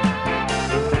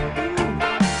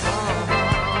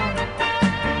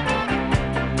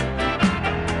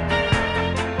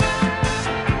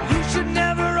 you should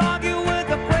never argue with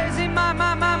a crazy man.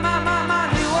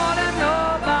 You ought to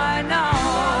know by now.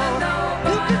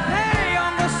 You can pay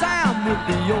Uncle Sam with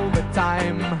the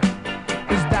overtime.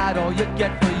 Is that all you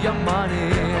get for your money?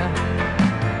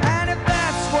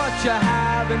 You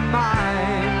have in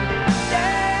mind,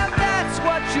 yeah, that's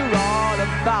what you're all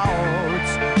about.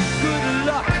 Good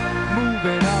luck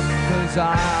moving up, 'cause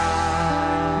I'm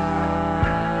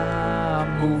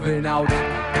moving out.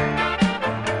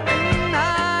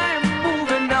 I'm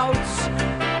moving out.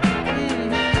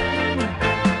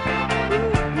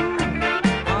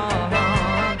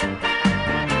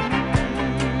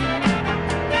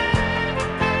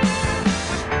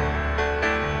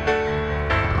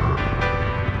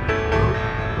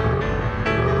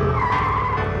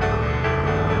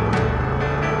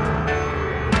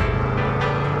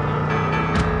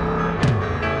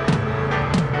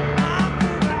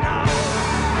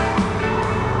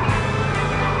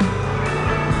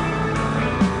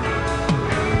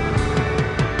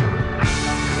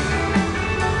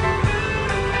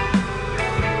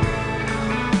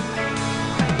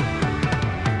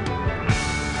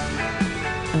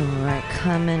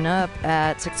 Coming up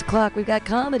at 6 o'clock, we've got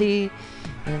comedy.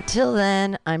 And until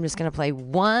then, I'm just going to play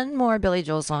one more Billy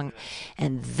Joel song,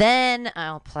 and then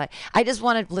I'll play. I just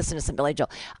want to listen to some Billy Joel.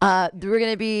 We're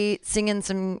going to be singing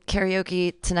some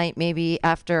karaoke tonight, maybe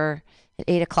after at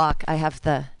 8 o'clock. I have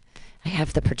the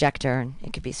projector, and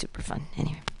it could be super fun.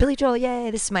 Anyway, Billy Joel, yay!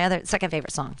 This is my second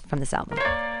favorite song from this album.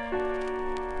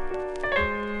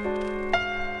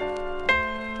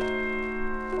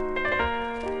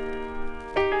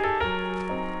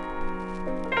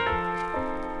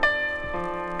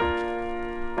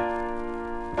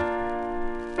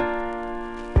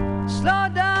 Slow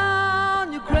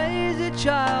down, you crazy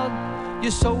child.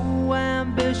 You're so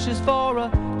ambitious for a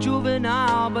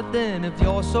juvenile. But then if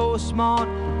you're so smart,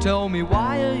 tell me,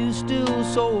 why are you still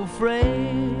so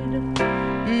afraid?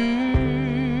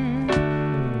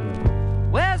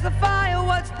 Where's the fire?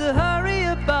 What's the hurry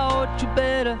about? You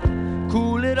better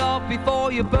cool it off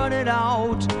before you burn it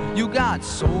out. You got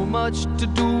so much to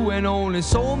do and only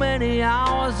so many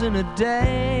hours in a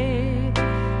day.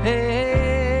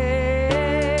 Hey,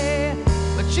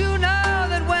 but you know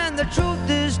that when the truth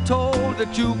is told,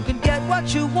 that you can get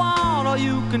what you want or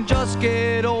you can just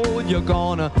get old. You're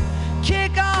gonna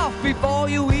kick off before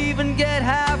you even get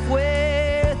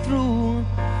halfway through.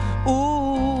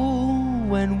 Ooh,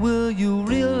 when will you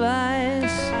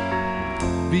realize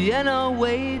Vienna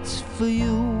waits for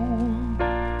you?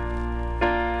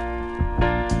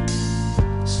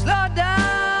 Slow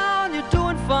down, you're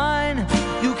doing fine.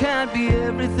 You can't be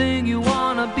everything you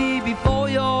wanna be before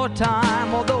your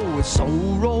time. Although it's so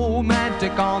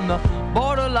romantic on the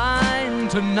borderline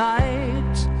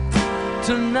tonight.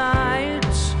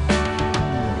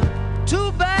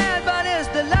 Too bad, but it's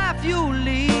the life you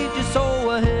lead. You're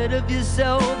so ahead of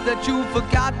yourself that you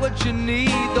forgot what you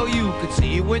need. Though you could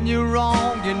see when you're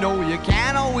wrong, you know you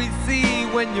can't always see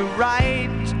when you're right.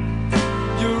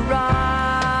 You're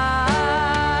right.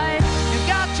 You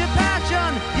got your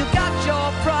passion, you got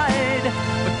your pride,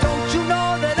 but don't you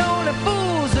know that only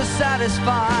fools are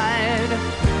satisfied?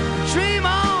 Dream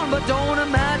on, but don't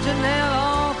imagine they'll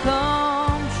all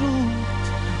come true.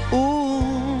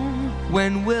 Ooh,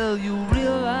 when will you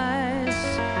realize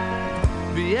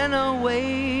Vienna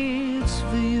waits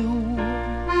for you?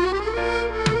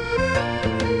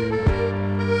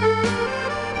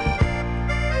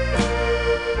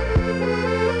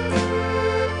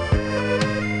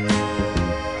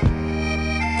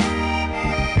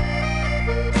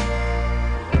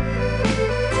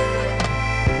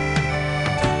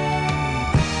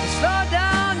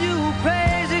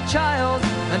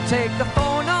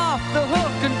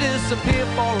 disappear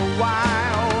for a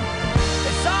while.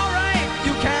 It's alright,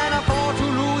 you can't afford to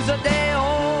lose a day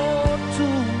or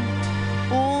two.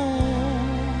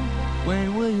 Ooh,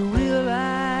 when will you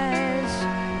realize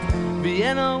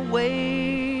Vienna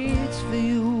waits for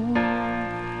you?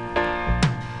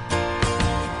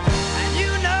 And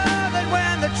you know that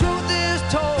when the truth is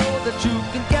told that you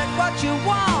can get what you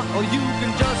want or you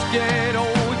can just get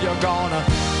old, you're gonna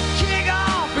kick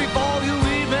off before you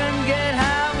even get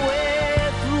halfway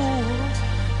through.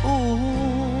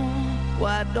 Ooh,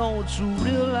 why don't you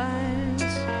realize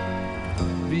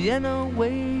Vienna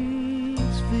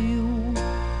waits for you?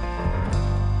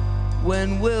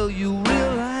 When will you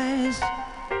realize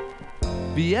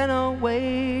Vienna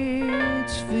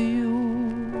waits for you?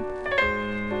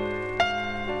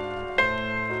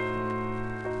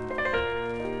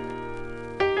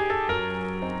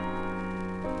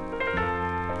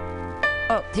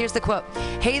 Oh, here's the quote.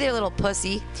 Hey there, little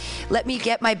pussy. Let me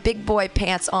get my big boy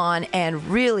pants on and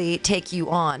really take you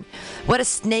on. What a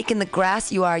snake in the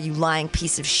grass you are, you lying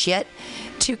piece of shit.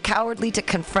 Too cowardly to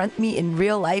confront me in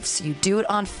real life, so you do it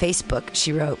on Facebook,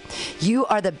 she wrote. You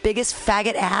are the biggest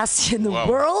faggot ass in the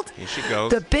world. Here she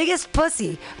goes. The biggest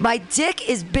pussy. My dick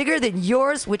is bigger than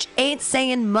yours, which ain't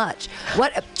saying much.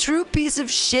 What a true piece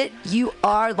of shit you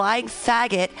are, lying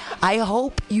faggot. I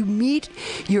hope you meet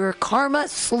your karma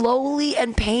slowly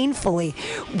and painfully.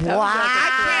 Wow.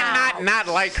 I cannot not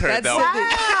like her, That's though. Cindy.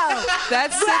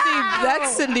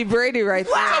 That's Cindy Brady right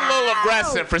there. It's a little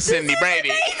aggressive for Cindy Brady.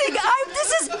 Amazing.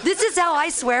 This is how I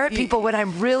swear at people when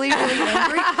I'm really, really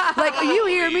angry. Like, you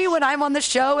hear me when I'm on the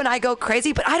show and I go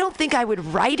crazy, but I don't think I would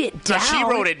write it down. So she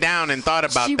wrote it down and thought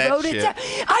about She that wrote shit. it down.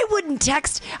 I wouldn't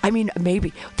text. I mean,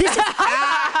 maybe. This is,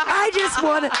 I just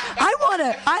want to.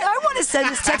 I want to send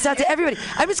this text out to everybody.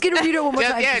 I'm just gonna read it one more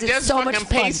time. Yeah, 'cause it's just so fucking much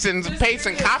fun. paste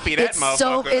and copy that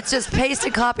motherfucker. It's just paste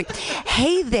and copy.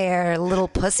 Hey there, little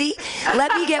pussy.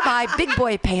 Let me get my big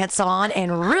boy pants on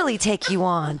and really take you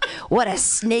on. What a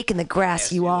snake in the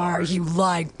grass you are, you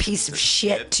lying piece of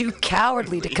shit. Too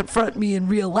cowardly to confront me in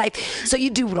real life, so you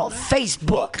do it on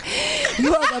Facebook.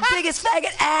 You are the biggest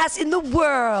faggot ass in the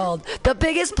world. The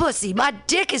biggest pussy. My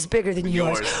dick is bigger than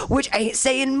yours, which ain't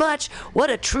saying much. What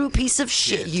a true piece of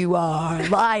shit you are,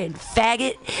 lying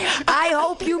faggot. I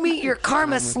hope you meet your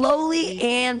karma slowly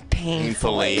and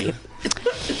painfully.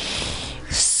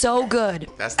 So good.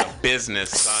 That's the business,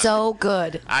 son. So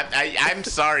good. I'm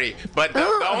sorry, but the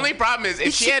only problem is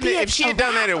if she had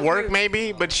done that at work,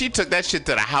 maybe. But she took that shit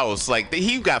to the house. Like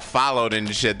he got followed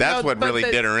and shit. That's what really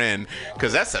did her in,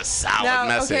 because that's a solid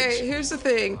message. Okay, here's the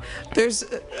thing. There's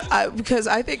because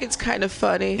I think it's kind of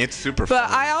funny. It's super but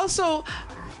funny. I also,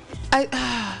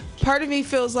 part of me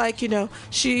feels like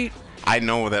she. I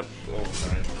know that.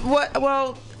 What?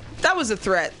 Well, that was a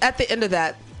threat. At the end of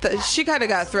that, she kind of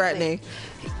got threatening.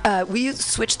 Will you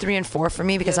switch 3 and 4 for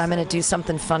me, because I'm going to do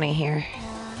something funny here.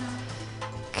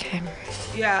 Okay.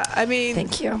 Yeah, I mean.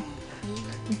 Thank you.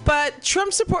 But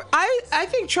Trump support. I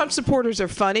think Trump supporters are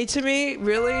funny to me.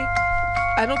 Really.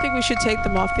 I don't think we should take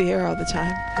them off the air all the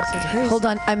time. Hold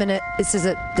on. This is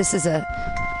a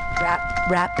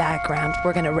rap background.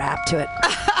 We're gonna rap to it.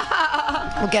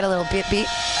 We'll get a little beat.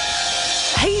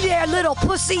 Hey there, little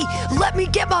pussy. Let me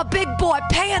get my big boy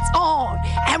pants on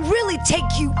and really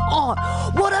take you on.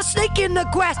 What a snake in the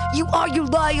grass you are, you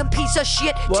lying piece of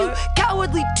shit. Too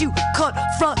cowardly to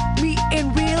confront me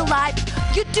in real life.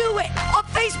 You do it on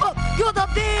Facebook. You're the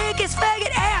biggest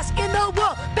faggot ass in the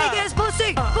world. Biggest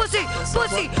pussy.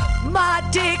 My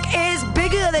dick is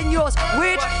bigger than yours,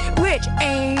 which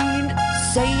ain't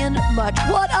saying much.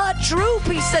 What a true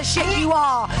piece of shit you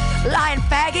are, lying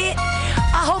faggot.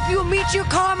 I hope you meet your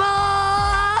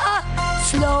karma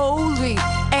slowly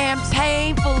and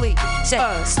painfully. Say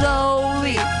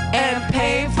slowly and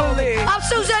painfully. I'm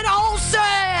Susan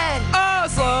Olsen. Oh,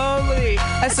 slowly.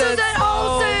 I said Susan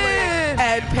Olsen.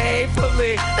 And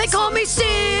painfully. They call me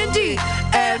Cindy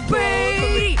and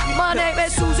Brady. My name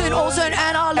is Susan Olsen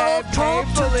and I love Trump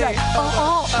today.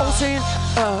 Olsen.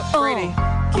 Brady,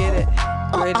 get it.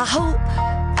 Brady. I hope.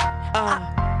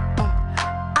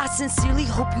 I sincerely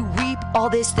hope you reap all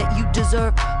this that you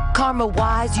deserve.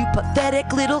 Karma-wise, you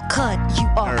pathetic little cunt you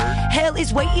are. Hell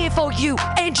is waiting for you.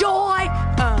 Enjoy.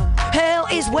 Hell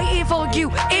is waiting for you.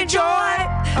 Enjoy.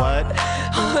 What?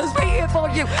 Hell is waiting for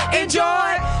you.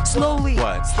 Enjoy. Slowly.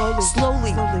 What?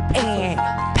 Slowly and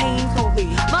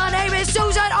painfully. My name is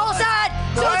Susan Olsen.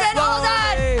 Susan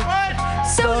Olsen.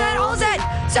 Susan Olsen.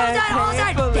 Susan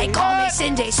Olsen. They call me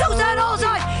Cindy. Susan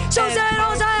Olsen. Susan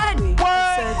Olsen.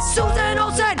 Susan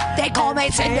Olsen. They call me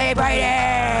Cindy Brady.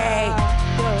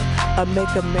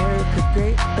 Make America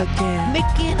great again.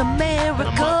 Making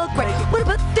America great. What a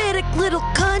pathetic little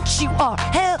cunt once you are,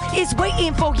 hell is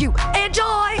waiting for you.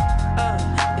 Enjoy!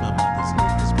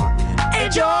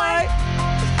 Enjoy!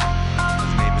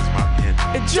 His name is Martin.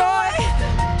 Enjoy!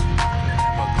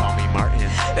 But call me Martin.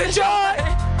 Enjoy!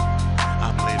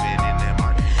 I'm living in that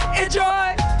Martin.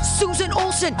 Enjoy! Susan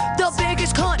Olsen, the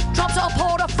biggest cunt, drops a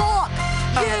pot of fuck.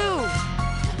 You